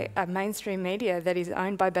by a mainstream media that is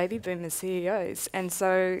owned by baby boomer CEOs, and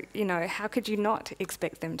so, how could you not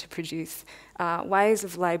expect them to produce ways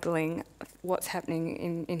of labelling what's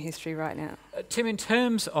happening in history right now? Tim, in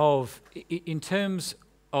terms of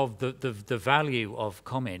the value of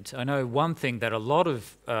comment, I know one thing that a lot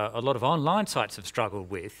of online sites have struggled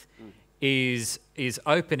with is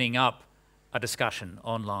opening up a discussion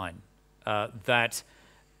online. And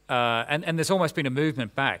there's almost been a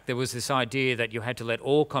movement back. There was this idea that you had to let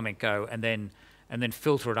all comment go and then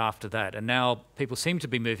filter it after that. And now people seem to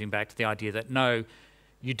be moving back to the idea that no,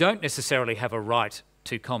 you don't necessarily have a right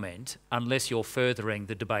to comment unless you're furthering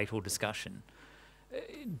the debate or discussion.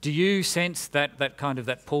 Do you sense that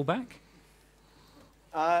pullback?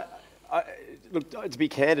 Look, to be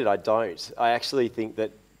candid, I don't. I actually think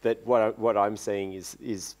that what I'm seeing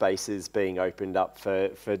is spaces being opened up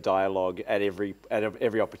for dialogue at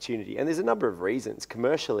every opportunity, and there's a number of reasons.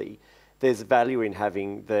 Commercially, there's value in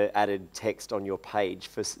having the added text on your page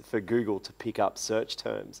for Google to pick up search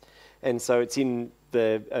terms, and so it's in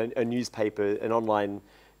a newspaper, an online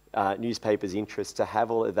newspaper's interest to have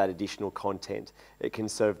all of that additional content. It can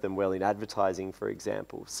serve them well in advertising, for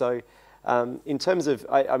example. So in terms of,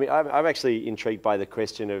 I'm actually intrigued by the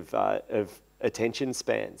question of attention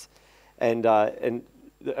spans. And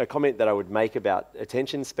a comment that I would make about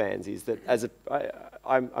attention spans is that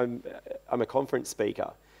I'm a conference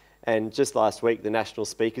speaker, and just last week the National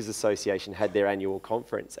Speakers Association had their annual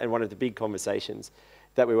conference, and one of the big conversations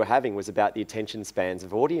that we were having was about the attention spans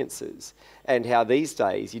of audiences, and how these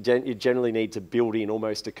days you generally need to build in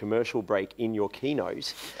almost a commercial break in your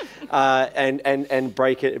keynote and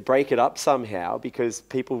break it up somehow, because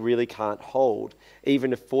people really can't hold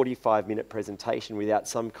even a 45-minute presentation without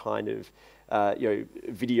some kind of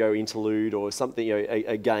video interlude or something,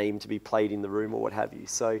 a game to be played in the room or what have you.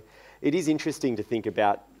 So it is interesting to think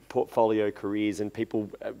about portfolio careers and people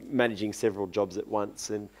managing several jobs at once.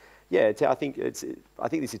 And yeah, I think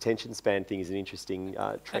this attention span thing is an interesting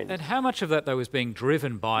trend. And how much of that, though, is being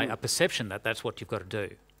driven by a perception that that's what you've got to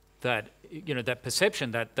do? That, that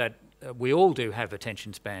perception that we all do have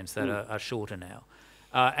attention spans that are shorter now.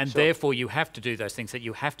 And therefore you have to do those things, that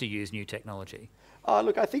you have to use new technology.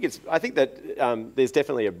 Look, I think that there's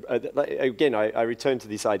definitely again, I return to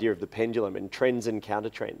this idea of the pendulum and trends and counter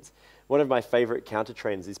trends. One of my favourite counter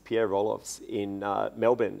trends is Pierre Roloff's in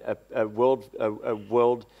Melbourne,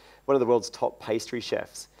 one of the world's top pastry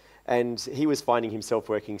chefs, and he was finding himself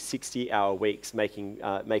working 60-hour weeks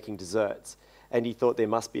making desserts, and he thought there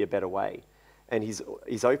must be a better way. And he's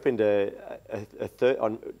opened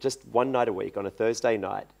on just one night a week, on a Thursday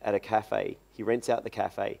night, at a cafe. He rents out the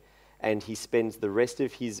cafe, and he spends the rest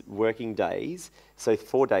of his working days, so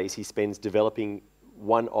 4 days, he spends developing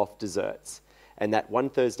one-off desserts. And that one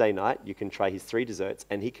Thursday night, you can try his 3 desserts,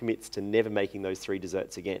 and he commits to never making those 3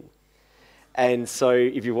 desserts again. And so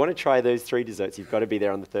if you want to try those 3 desserts, you've got to be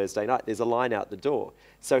there on the Thursday night. There's a line out the door.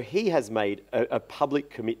 So he has made a public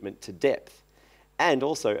commitment to depth, and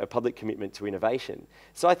also a public commitment to innovation.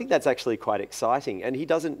 So I think that's actually quite exciting. And he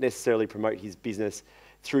doesn't necessarily promote his business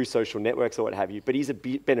through social networks or what have you, but he's a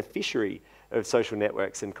beneficiary of social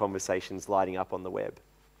networks and conversations lighting up on the web.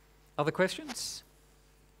 Other questions?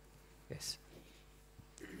 Yes.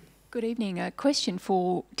 Good evening. A question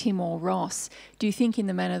for Tim or Ross. Do you think, in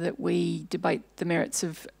the manner that we debate the merits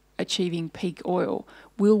of achieving peak oil,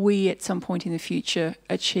 will we at some point in the future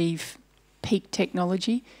achieve peak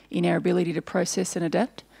technology in our ability to process and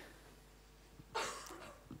adapt?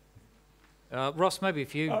 Ross, maybe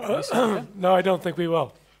if you... No, I don't think we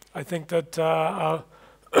will. I think that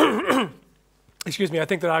excuse me, I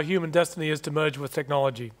think that our human destiny is to merge with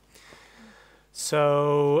technology.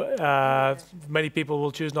 So many people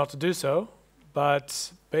will choose not to do so,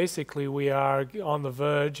 but basically we are on the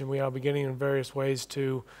verge, and we are beginning in various ways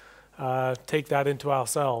to take that into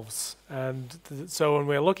ourselves. And so when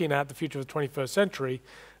we're looking at the future of the 21st century,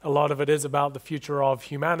 a lot of it is about the future of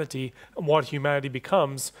humanity and what humanity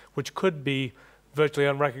becomes, which could be virtually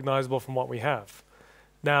unrecognizable from what we have.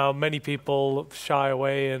 Now, many people shy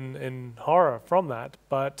away in horror from that,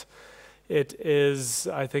 but it is,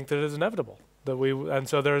 I think that it is inevitable. And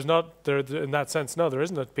so there is not, in that sense, no, there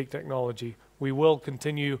isn't a peak technology. We will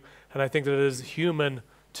continue, and I think that it is human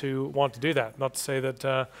to want to do that. Not to say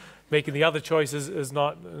that making the other choices is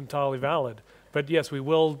not entirely valid. But yes, we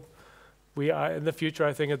will. In the future,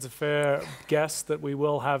 I think it's a fair guess that we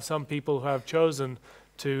will have some people who have chosen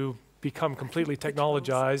to become completely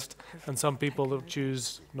technologized, and some people that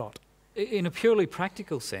choose not. In a purely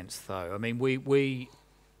practical sense, though, I mean, we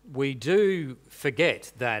do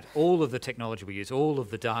forget that all of the technology we use, all of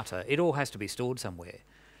the data, it all has to be stored somewhere,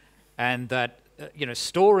 and that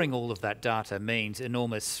storing all of that data means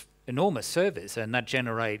enormous servers, and that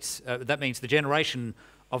generates that means the generation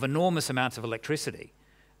of enormous amounts of electricity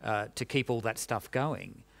to keep all that stuff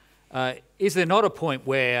going. Is there not a point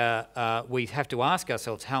where we have to ask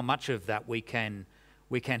ourselves how much of that we can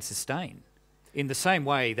sustain? In the same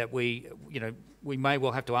way that we may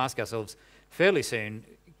well have to ask ourselves fairly soon,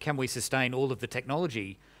 can we sustain all of the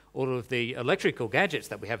technology, all of the electrical gadgets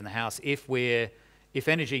that we have in the house if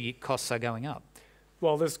energy costs are going up?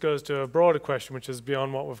 Well, this goes to a broader question, which is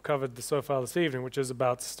beyond what we've covered so far this evening, which is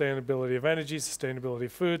about sustainability of energy, sustainability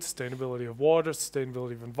of food, sustainability of water,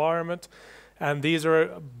 sustainability of environment. And these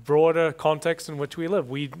are broader contexts in which we live.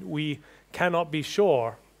 We cannot be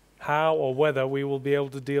sure how or whether we will be able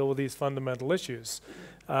to deal with these fundamental issues.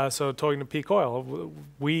 So talking to peak oil,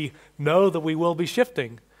 we know that we will be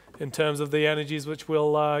shifting in terms of the energies which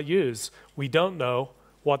we'll use. We don't know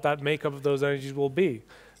what that makeup of those energies will be.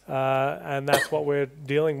 And that's what we're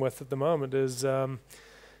dealing with at the moment, is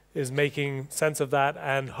making sense of that,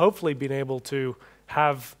 and hopefully being able to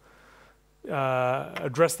have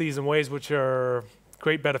address these in ways which are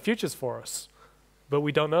create better futures for us. But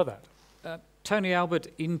we don't know that. Tony Albert,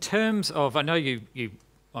 in terms of, I know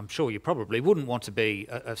I'm sure you probably wouldn't want to be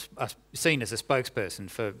seen as a spokesperson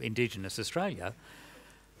for Indigenous Australia,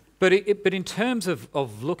 But in terms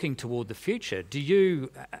of looking toward the future, do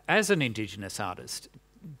you, as an Indigenous artist,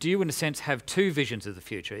 do you in a sense have two visions of the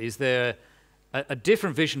future? Is there a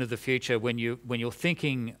different vision of the future when you're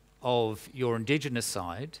thinking of your Indigenous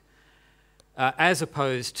side, as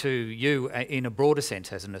opposed to you in a broader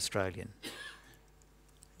sense as an Australian?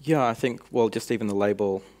 Yeah, I think, well, just even the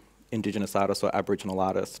label Indigenous artist or Aboriginal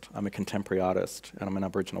artist, I'm a contemporary artist and I'm an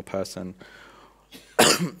Aboriginal person.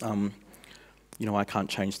 You know, I can't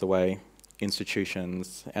change the way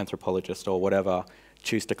institutions, anthropologists or whatever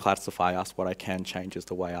choose to classify us. What I can change is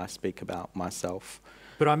the way I speak about myself.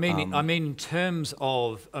 But I mean, in terms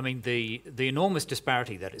of, the enormous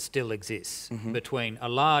disparity that it still exists between a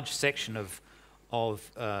large section of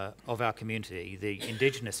our community, the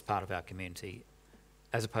Indigenous part of our community,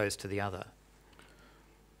 as opposed to the other.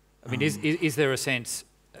 I mean, is there a sense,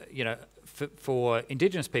 for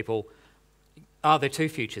Indigenous people, are there two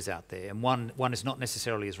futures out there, and one is not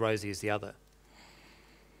necessarily as rosy as the other?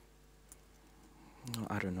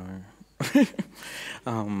 I don't know.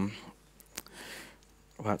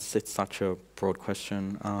 Well, it's such a broad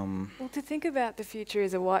question. Well, to think about the future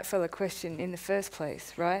is a white fella question in the first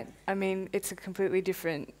place, right? I mean, it's a completely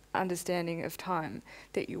different understanding of time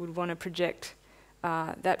that you would want to project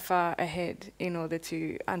that far ahead in order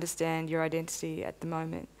to understand your identity at the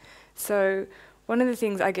moment. So one of the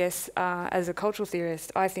things, I guess, as a cultural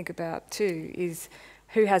theorist, I think about too is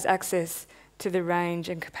who has access to the range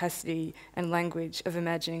and capacity and language of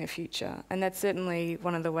imagining a future. And that's certainly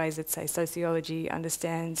one of the ways that, say, sociology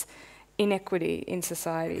understands inequity in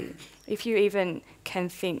society. If you even can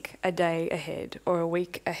think a day ahead or a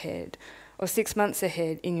week ahead or 6 months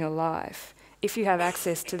ahead in your life, if you have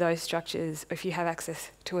access to those structures, or if you have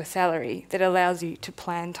access to a salary that allows you to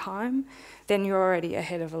plan time, then you're already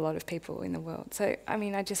ahead of a lot of people in the world. So, I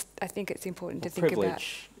mean, I think it's important to think about...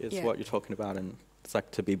 Privilege is what you're talking about, and it's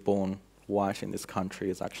like to be born white in this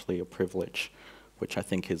country is actually a privilege, which I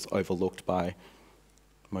think is overlooked by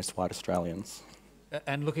most white Australians.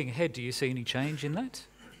 And looking ahead, do you see any change in that?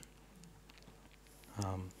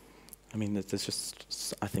 I mean, there's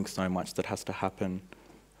just, I think, so much that has to happen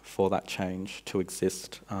for that change to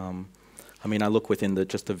exist. I mean, I look within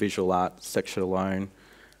just the visual art section alone.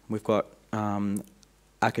 We've got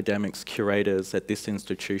academics, curators at this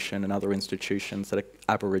institution and other institutions that are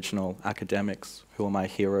Aboriginal academics who are my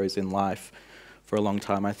heroes in life. For a long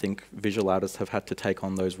time, I think visual artists have had to take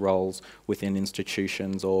on those roles within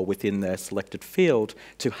institutions or within their selected field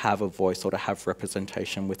to have a voice or to have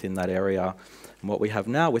representation within that area. And what we have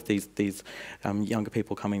now with these younger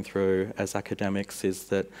people coming through as academics is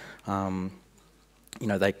that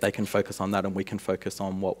they can focus on that and we can focus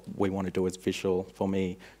on what we want to do as visual. For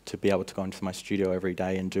me, to be able to go into my studio every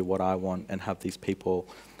day and do what I want and have these people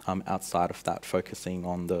outside of that focusing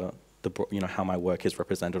on how my work is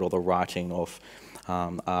represented or the writing of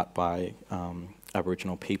art by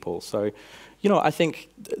Aboriginal people. So, I think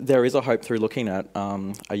there is a hope through looking at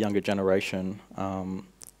a younger generation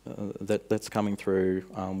that's coming through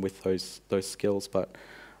with those skills, but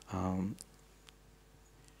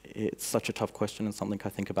it's such a tough question and something I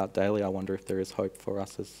think about daily. I wonder if there is hope for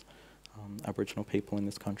us as Aboriginal people in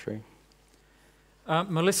this country.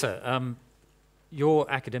 Melissa, your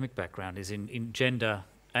academic background is in gender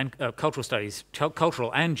and cultural studies, cultural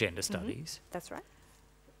and gender studies. That's right.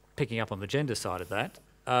 Picking up on the gender side of that,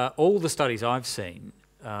 all the studies I've seen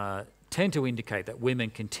tend to indicate that women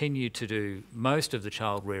continue to do most of the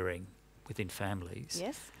child rearing within families.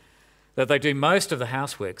 Yes. That they do most of the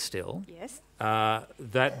housework still. Yes.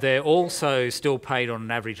 That they're also still paid on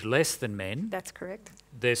an average less than men. That's correct.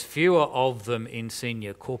 There's fewer of them in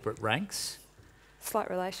senior corporate ranks. Slight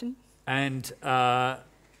relation. And that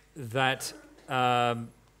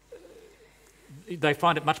they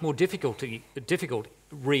find it much more difficult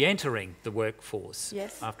re-entering the workforce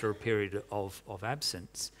after a period of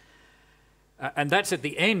absence. And that's at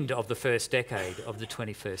the end of the first decade of the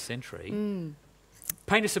 21st century.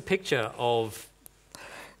 Paint us a picture of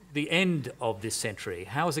the end of this century.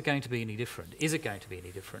 How is it going to be any different? Is it going to be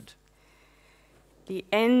any different? The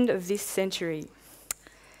end of this century.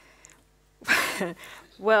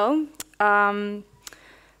 Well,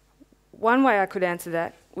 one way I could answer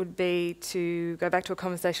that would be to go back to a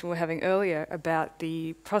conversation we were having earlier about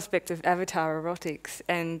the prospect of avatar erotics,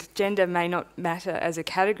 and gender may not matter as a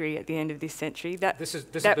category at the end of this century. This is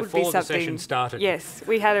before the session started. Yes,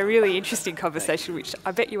 we had a really interesting conversation, which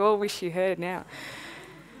I bet you all wish you heard now.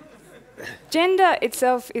 Gender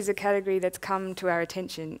itself is a category that's come to our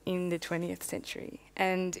attention in the 20th century,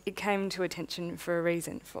 and it came to attention for a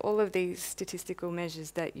reason, for all of these statistical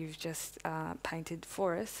measures that you've just painted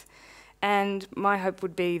for us. And my hope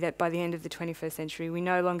would be that by the end of the 21st century, we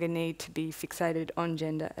no longer need to be fixated on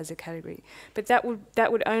gender as a category. But that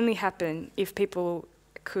would only happen if people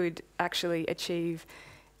could actually achieve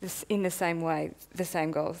this in the same way, the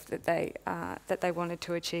same goals that they wanted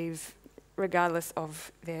to achieve, regardless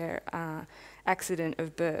of their accident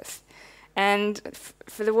of birth. And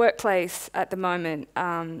for the workplace at the moment,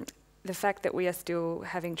 the fact that we are still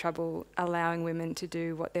having trouble allowing women to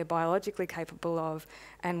do what they're biologically capable of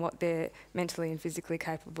and what they're mentally and physically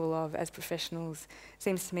capable of as professionals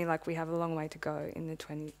seems to me like we have a long way to go in the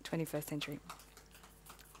 21st century.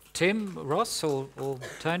 Tim, Ross, or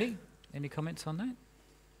Tony, any comments on that?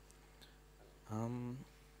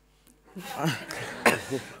 I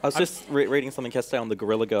was just reading something yesterday on the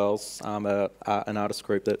Guerrilla Girls, an artist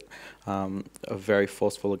group that are very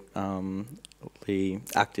forcefully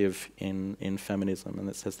active in feminism, and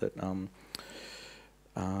it says that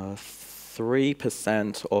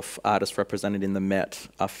 3% of artists represented in the Met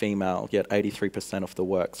are female, yet 83% of the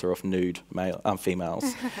works are of nude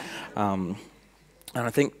females. And I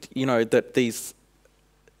think, you know, that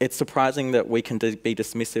it's surprising that we can be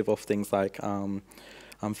dismissive of things like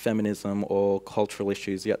feminism or cultural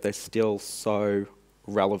issues, yet they're still so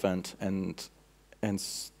relevant and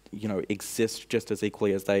you know, exist just as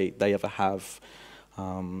equally as they ever have.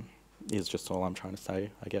 Is just all I'm trying to say,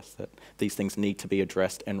 I guess, that these things need to be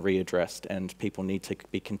addressed and readdressed, and people need to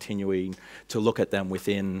be continuing to look at them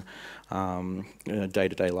within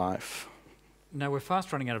day-to-day life. Now, we're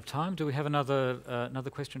fast running out of time. Do we have another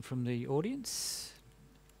question from the audience?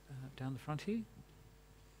 Down the front here.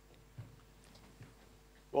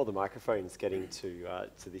 While the microphone's getting to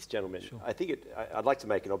this gentleman, Sure. I think I'd like to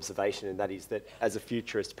make an observation, and that is that as a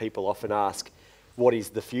futurist, people often ask, what is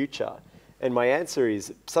the future? And my answer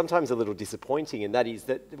is sometimes a little disappointing, and that is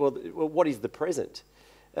that, well, what is the present?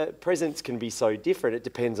 Presents can be so different. It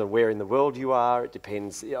depends on where in the world you are. It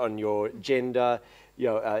depends on your gender, you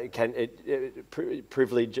know,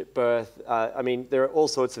 privilege at birth. I mean, there are all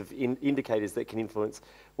sorts of indicators that can influence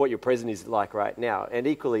what your present is like right now. And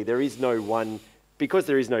equally, there is no one, because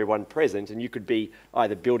there is no one present, and you could be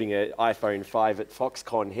either building an iPhone 5 at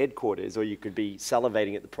Foxconn headquarters, or you could be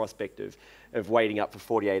salivating at the prospect of waiting up for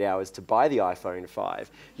 48 hours to buy the iPhone 5.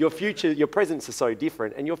 Your presents are so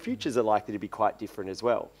different, and your futures are likely to be quite different as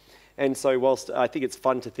well. And so whilst I think it's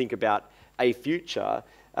fun to think about a future,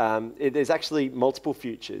 there's actually multiple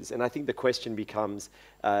futures, and I think the question becomes,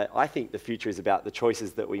 I think the future is about the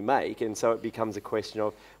choices that we make, and so it becomes a question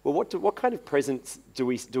of, well, what kind of presents do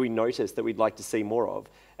we notice that we'd like to see more of,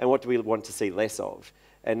 and what do we want to see less of?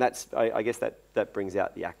 And that's, I guess that brings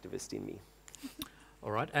out the activist in me.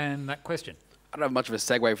 All right, and that question. I don't have much of a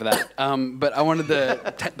segue for that, but I wanted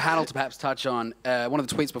the panel to perhaps touch on, one of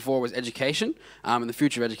the tweets before was education, and the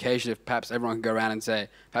future of education, if perhaps everyone can go around and say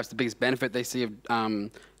perhaps the biggest benefit they see of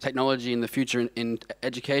technology in the future in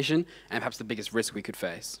education, and perhaps the biggest risk we could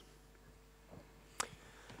face.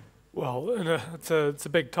 Well, it's a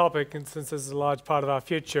big topic, and since this is a large part of our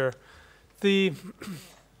future, the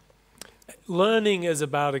learning is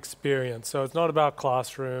about experience, so it's not about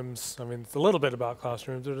classrooms. I mean, it's a little bit about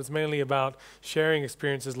classrooms, but it's mainly about sharing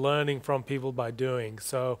experiences, learning from people by doing.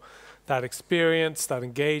 So that experience, that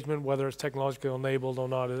engagement, whether it's technologically enabled or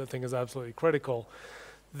not, I think is absolutely critical.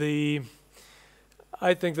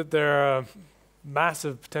 I think that there are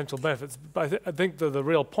massive potential benefits. But I think the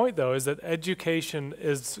real point, though, is that education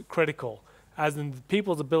is critical, as in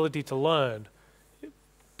people's ability to learn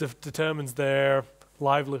determines their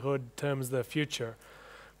livelihood, determines their future.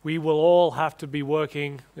 We will all have to be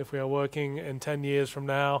working, if we are working in 10 years from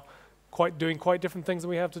now, doing quite different things than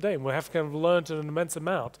we have today. And we'll have to kind of learn an immense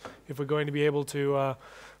amount if we're going to be able to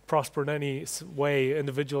prosper in any way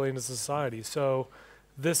individually in a society. So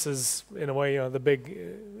this is, in a way, the big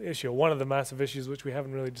issue, one of the massive issues which we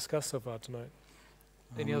haven't really discussed so far tonight.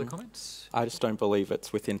 Any other comments? I just don't believe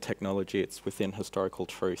it's within technology, it's within historical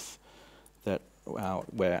truth that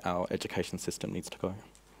where our education system needs to go.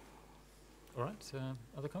 All right,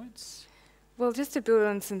 other comments? Well, just to build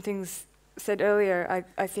on some things said earlier,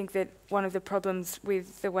 I think that one of the problems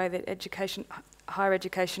with the way that education, higher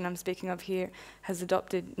education I'm speaking of here, has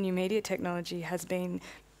adopted new media technology has been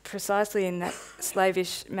precisely in that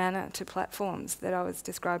slavish manner to platforms that I was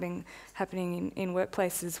describing happening in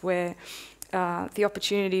workplaces, where the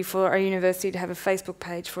opportunity for a university to have a Facebook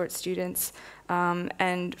page for its students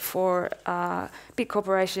and for big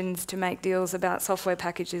corporations to make deals about software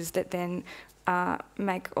packages that then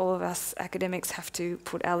make all of us academics have to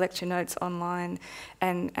put our lecture notes online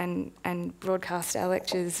and broadcast our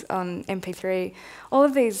lectures on MP3. All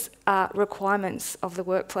of these requirements of the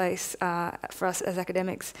workplace for us as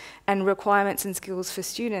academics and requirements and skills for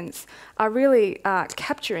students are really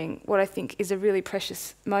capturing what I think is a really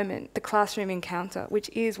precious moment, the classroom encounter, which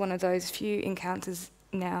is one of those few encounters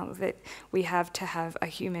now that we have to have a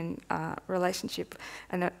human relationship,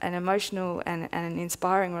 an emotional and an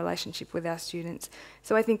inspiring relationship with our students.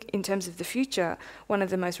 So I think in terms of the future, one of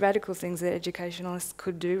the most radical things that educationalists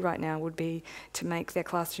could do right now would be to make their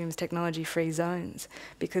classrooms technology-free zones,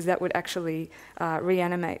 because that would actually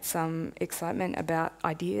reanimate some excitement about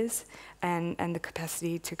ideas and the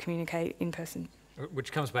capacity to communicate in person.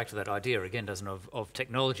 Which comes back to that idea again, doesn't it, of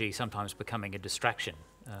technology sometimes becoming a distraction,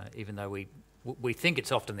 even though we think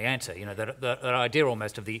it's often the answer. You know, that idea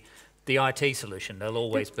almost of the IT solution. There'll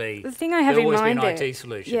always be the thing I have in mind an there. IT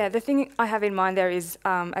solution. Yeah, the thing I have in mind there is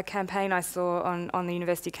a campaign I saw on the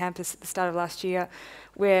university campus at the start of last year,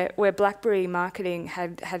 where BlackBerry marketing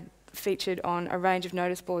had featured on a range of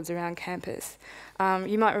notice boards around campus.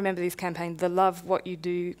 You might remember this campaign, the Love What You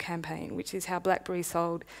Do campaign, which is how BlackBerry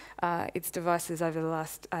sold its devices over the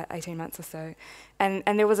last 18 months or so.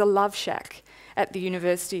 And there was a love shack at the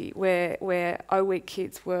university where O-Week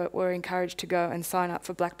kids were encouraged to go and sign up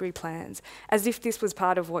for BlackBerry plans, as if this was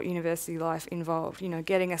part of what university life involved, you know,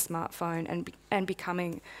 getting a smartphone and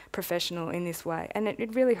becoming professional in this way. And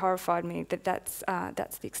it really horrified me that that's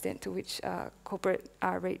the extent to which corporate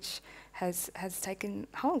reach has taken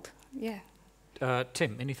hold. Yeah.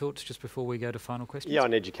 Tim, any thoughts just before we go to final questions? Yeah,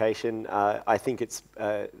 on education, I think it's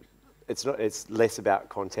less about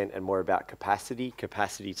content and more about capacity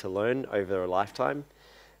to learn over a lifetime.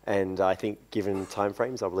 And I think given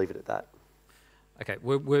timeframes, I'll leave it at that. Okay,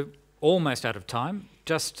 we're almost out of time.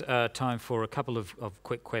 Just time for a couple of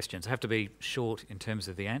quick questions. I have to be short in terms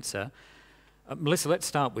of the answer. Melissa, let's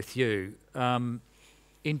start with you.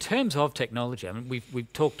 In terms of technology, I mean,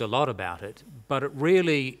 we've talked a lot about it, but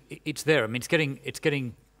it's there. I mean, it's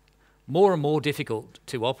getting more and more difficult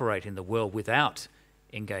to operate in the world without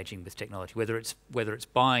engaging with technology. Whether it's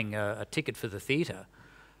buying a ticket for the theatre,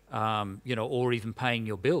 you know, or even paying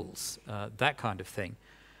your bills, that kind of thing.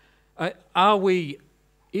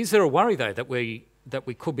 Is there a worry though that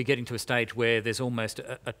we could be getting to a stage where there's almost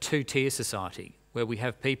a two-tier society, where we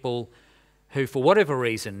have people who, for whatever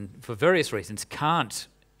reason, for various reasons, can't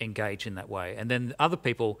engage in that way, and then other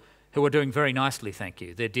people who are doing very nicely, thank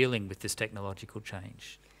you, they're dealing with this technological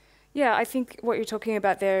change? Yeah, I think what you're talking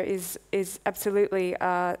about there is absolutely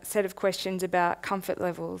a set of questions about comfort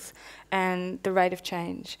levels and the rate of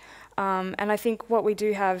change. And I think what we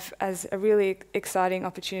do have as a really exciting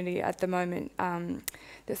opportunity at the moment,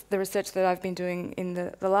 the research that I've been doing in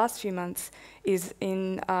the last few months is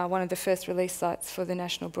in one of the first release sites for the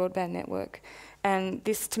National Broadband Network. And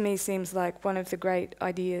this to me seems like one of the great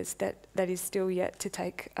ideas that is still yet to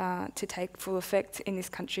take full effect in this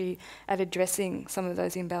country at addressing some of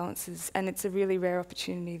those imbalances. And it's a really rare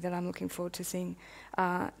opportunity that I'm looking forward to seeing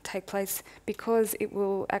take place, because it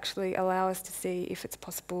will actually allow us to see if it's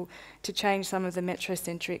possible to change some of the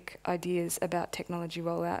metrocentric ideas about technology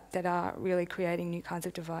rollout that are really creating new kinds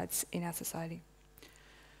of divides in our society.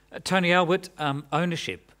 Tony Albert,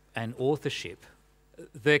 ownership and authorship,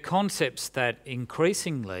 they're concepts that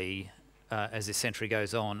increasingly, as this century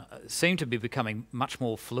goes on, seem to be becoming much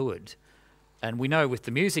more fluid. And we know with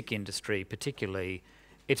the music industry particularly,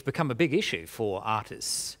 it's become a big issue for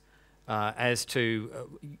artists as to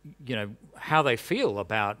you know, how they feel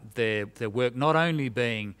about their work not only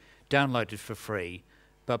being downloaded for free,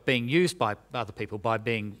 but being used by other people, by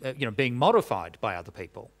being being modified by other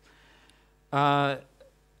people.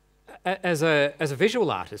 As a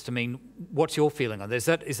visual artist, I mean, what's your feeling on this?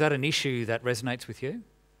 Is that an issue that resonates with you?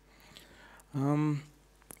 You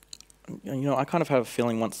know, I kind of have a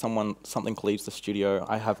feeling once something leaves the studio,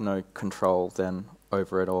 I have no control then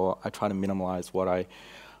over it, or I try to minimise what I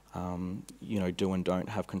do and don't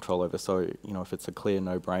have control over. So, you know, if it's a clear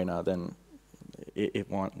no-brainer, then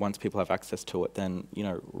once people have access to it, then, you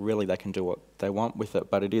know, really they can do what they want with it.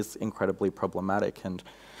 But it is incredibly problematic, and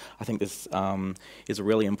I think this is a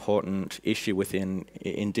really important issue within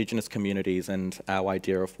Indigenous communities and our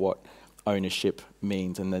idea of what ownership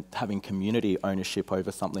means, and that having community ownership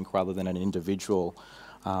over something rather than an individual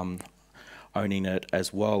owning it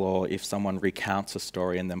as well, or if someone recounts a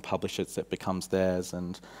story and then publishes it, becomes theirs.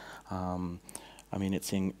 And I mean,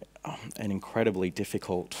 it's an incredibly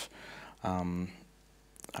difficult, I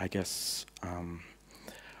guess,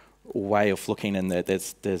 way of looking, and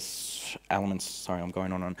there's elements. Sorry, I'm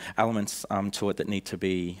going on elements to it that need to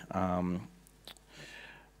be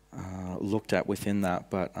looked at within that.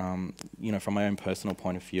 But you know, from my own personal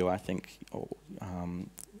point of view, I think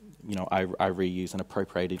you know, I reuse and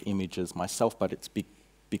appropriated images myself, but it's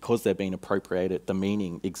because they're being appropriated, the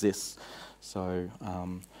meaning exists. So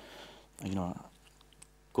you know,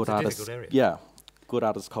 good artists, yeah, good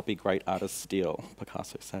artists copy, great artists steal,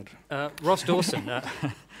 Picasso said. Ross Dawson,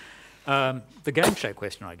 the game show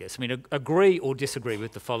question, I guess. I mean, agree or disagree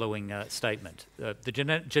with the following statement. The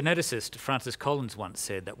geneticist Francis Collins once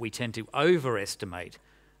said that we tend to overestimate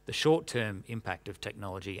the short-term impact of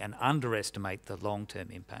technology and underestimate the long-term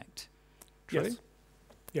impact. True?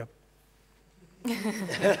 Yes.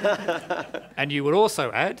 Yeah. And you would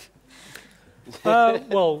also add?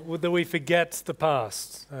 Well, that we forget the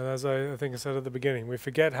past. And as I think I said at the beginning, we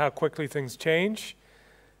forget how quickly things change.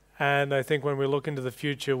 And I think when we look into the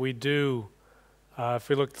future, we do. If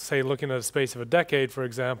we look, say, looking at a space of a decade, for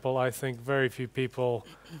example, I think very few people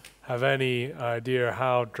have any idea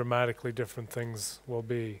how dramatically different things will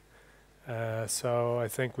be. So I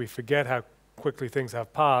think we forget how quickly things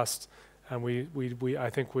have passed, and I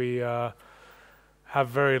think we have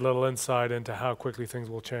very little insight into how quickly things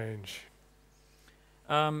will change.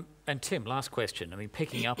 And Tim, last question. I mean,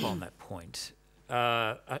 picking up on that point,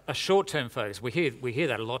 a short-term focus. We hear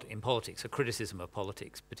that a lot in politics, a criticism of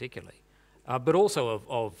politics, particularly, but also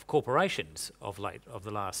of corporations of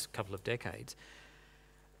the last couple of decades.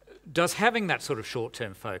 Does having that sort of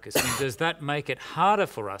short-term focus, I mean, does that make it harder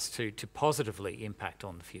for us to positively impact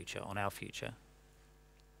on the future, on our future?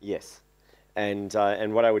 Yes, and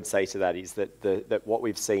what I would say to that is that that what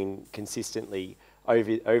we've seen consistently over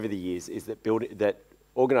the years is that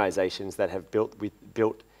organisations that have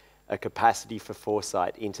built a capacity for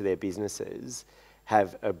foresight into their businesses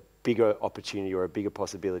have a bigger opportunity or a bigger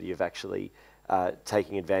possibility of actually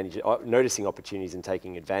taking advantage, noticing opportunities and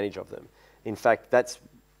taking advantage of them. In fact, that's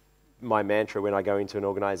my mantra when I go into an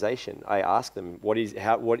organisation. I ask them,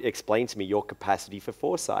 explain to me your capacity for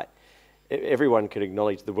foresight. Everyone could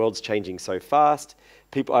acknowledge the world's changing so fast.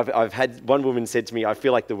 I've had one woman said to me, I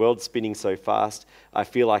feel like the world's spinning so fast, I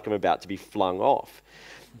feel like I'm about to be flung off.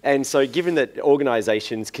 And so given that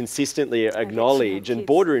organisations consistently acknowledge and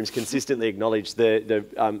boardrooms consistently acknowledge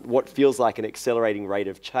what feels like an accelerating rate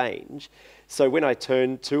of change, so when I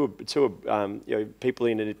turn to people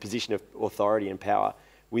in a position of authority and power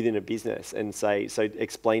within a business and say, so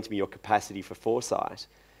explain to me your capacity for foresight,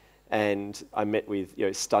 and I'm met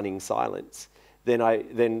with stunning silence, then I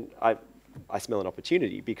smell an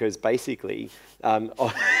opportunity, because basically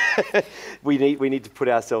we need to put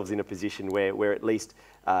ourselves in a position where we're at least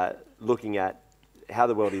looking at how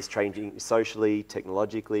the world is changing socially,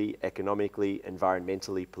 technologically, economically,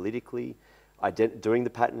 environmentally, politically, doing the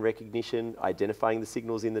pattern recognition, identifying the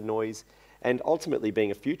signals in the noise, and ultimately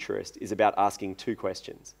being a futurist is about asking two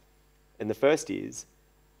questions. And the first is,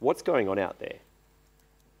 what's going on out there?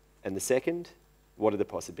 And the second, what are the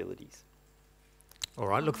possibilities? All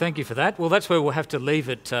right, look, thank you for that. Well, that's where we'll have to leave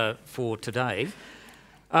it for today.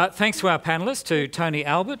 Thanks to our panellists, to Tony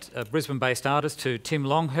Albert, a Brisbane-based artist, to Tim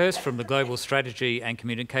Longhurst from the global strategy and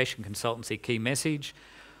communication consultancy Key Message,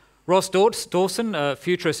 Ross Dawson, a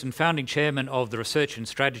futurist and founding chairman of the research and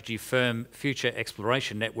strategy firm Future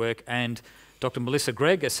Exploration Network, and Dr. Melissa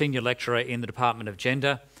Gregg, a senior lecturer in the Department of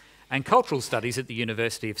Gender and Cultural Studies at the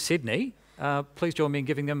University of Sydney. Please join me in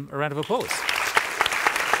giving them a round of applause.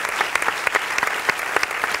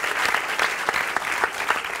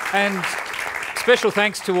 And special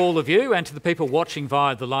thanks to all of you and to the people watching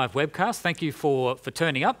via the live webcast. Thank you for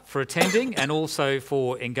turning up, for attending, and also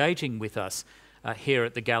for engaging with us here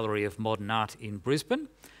at the Gallery of Modern Art in Brisbane.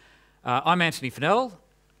 I'm Antony Funnell.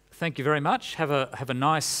 Thank you very much. Have a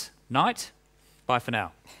nice night. Bye for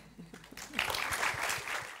now.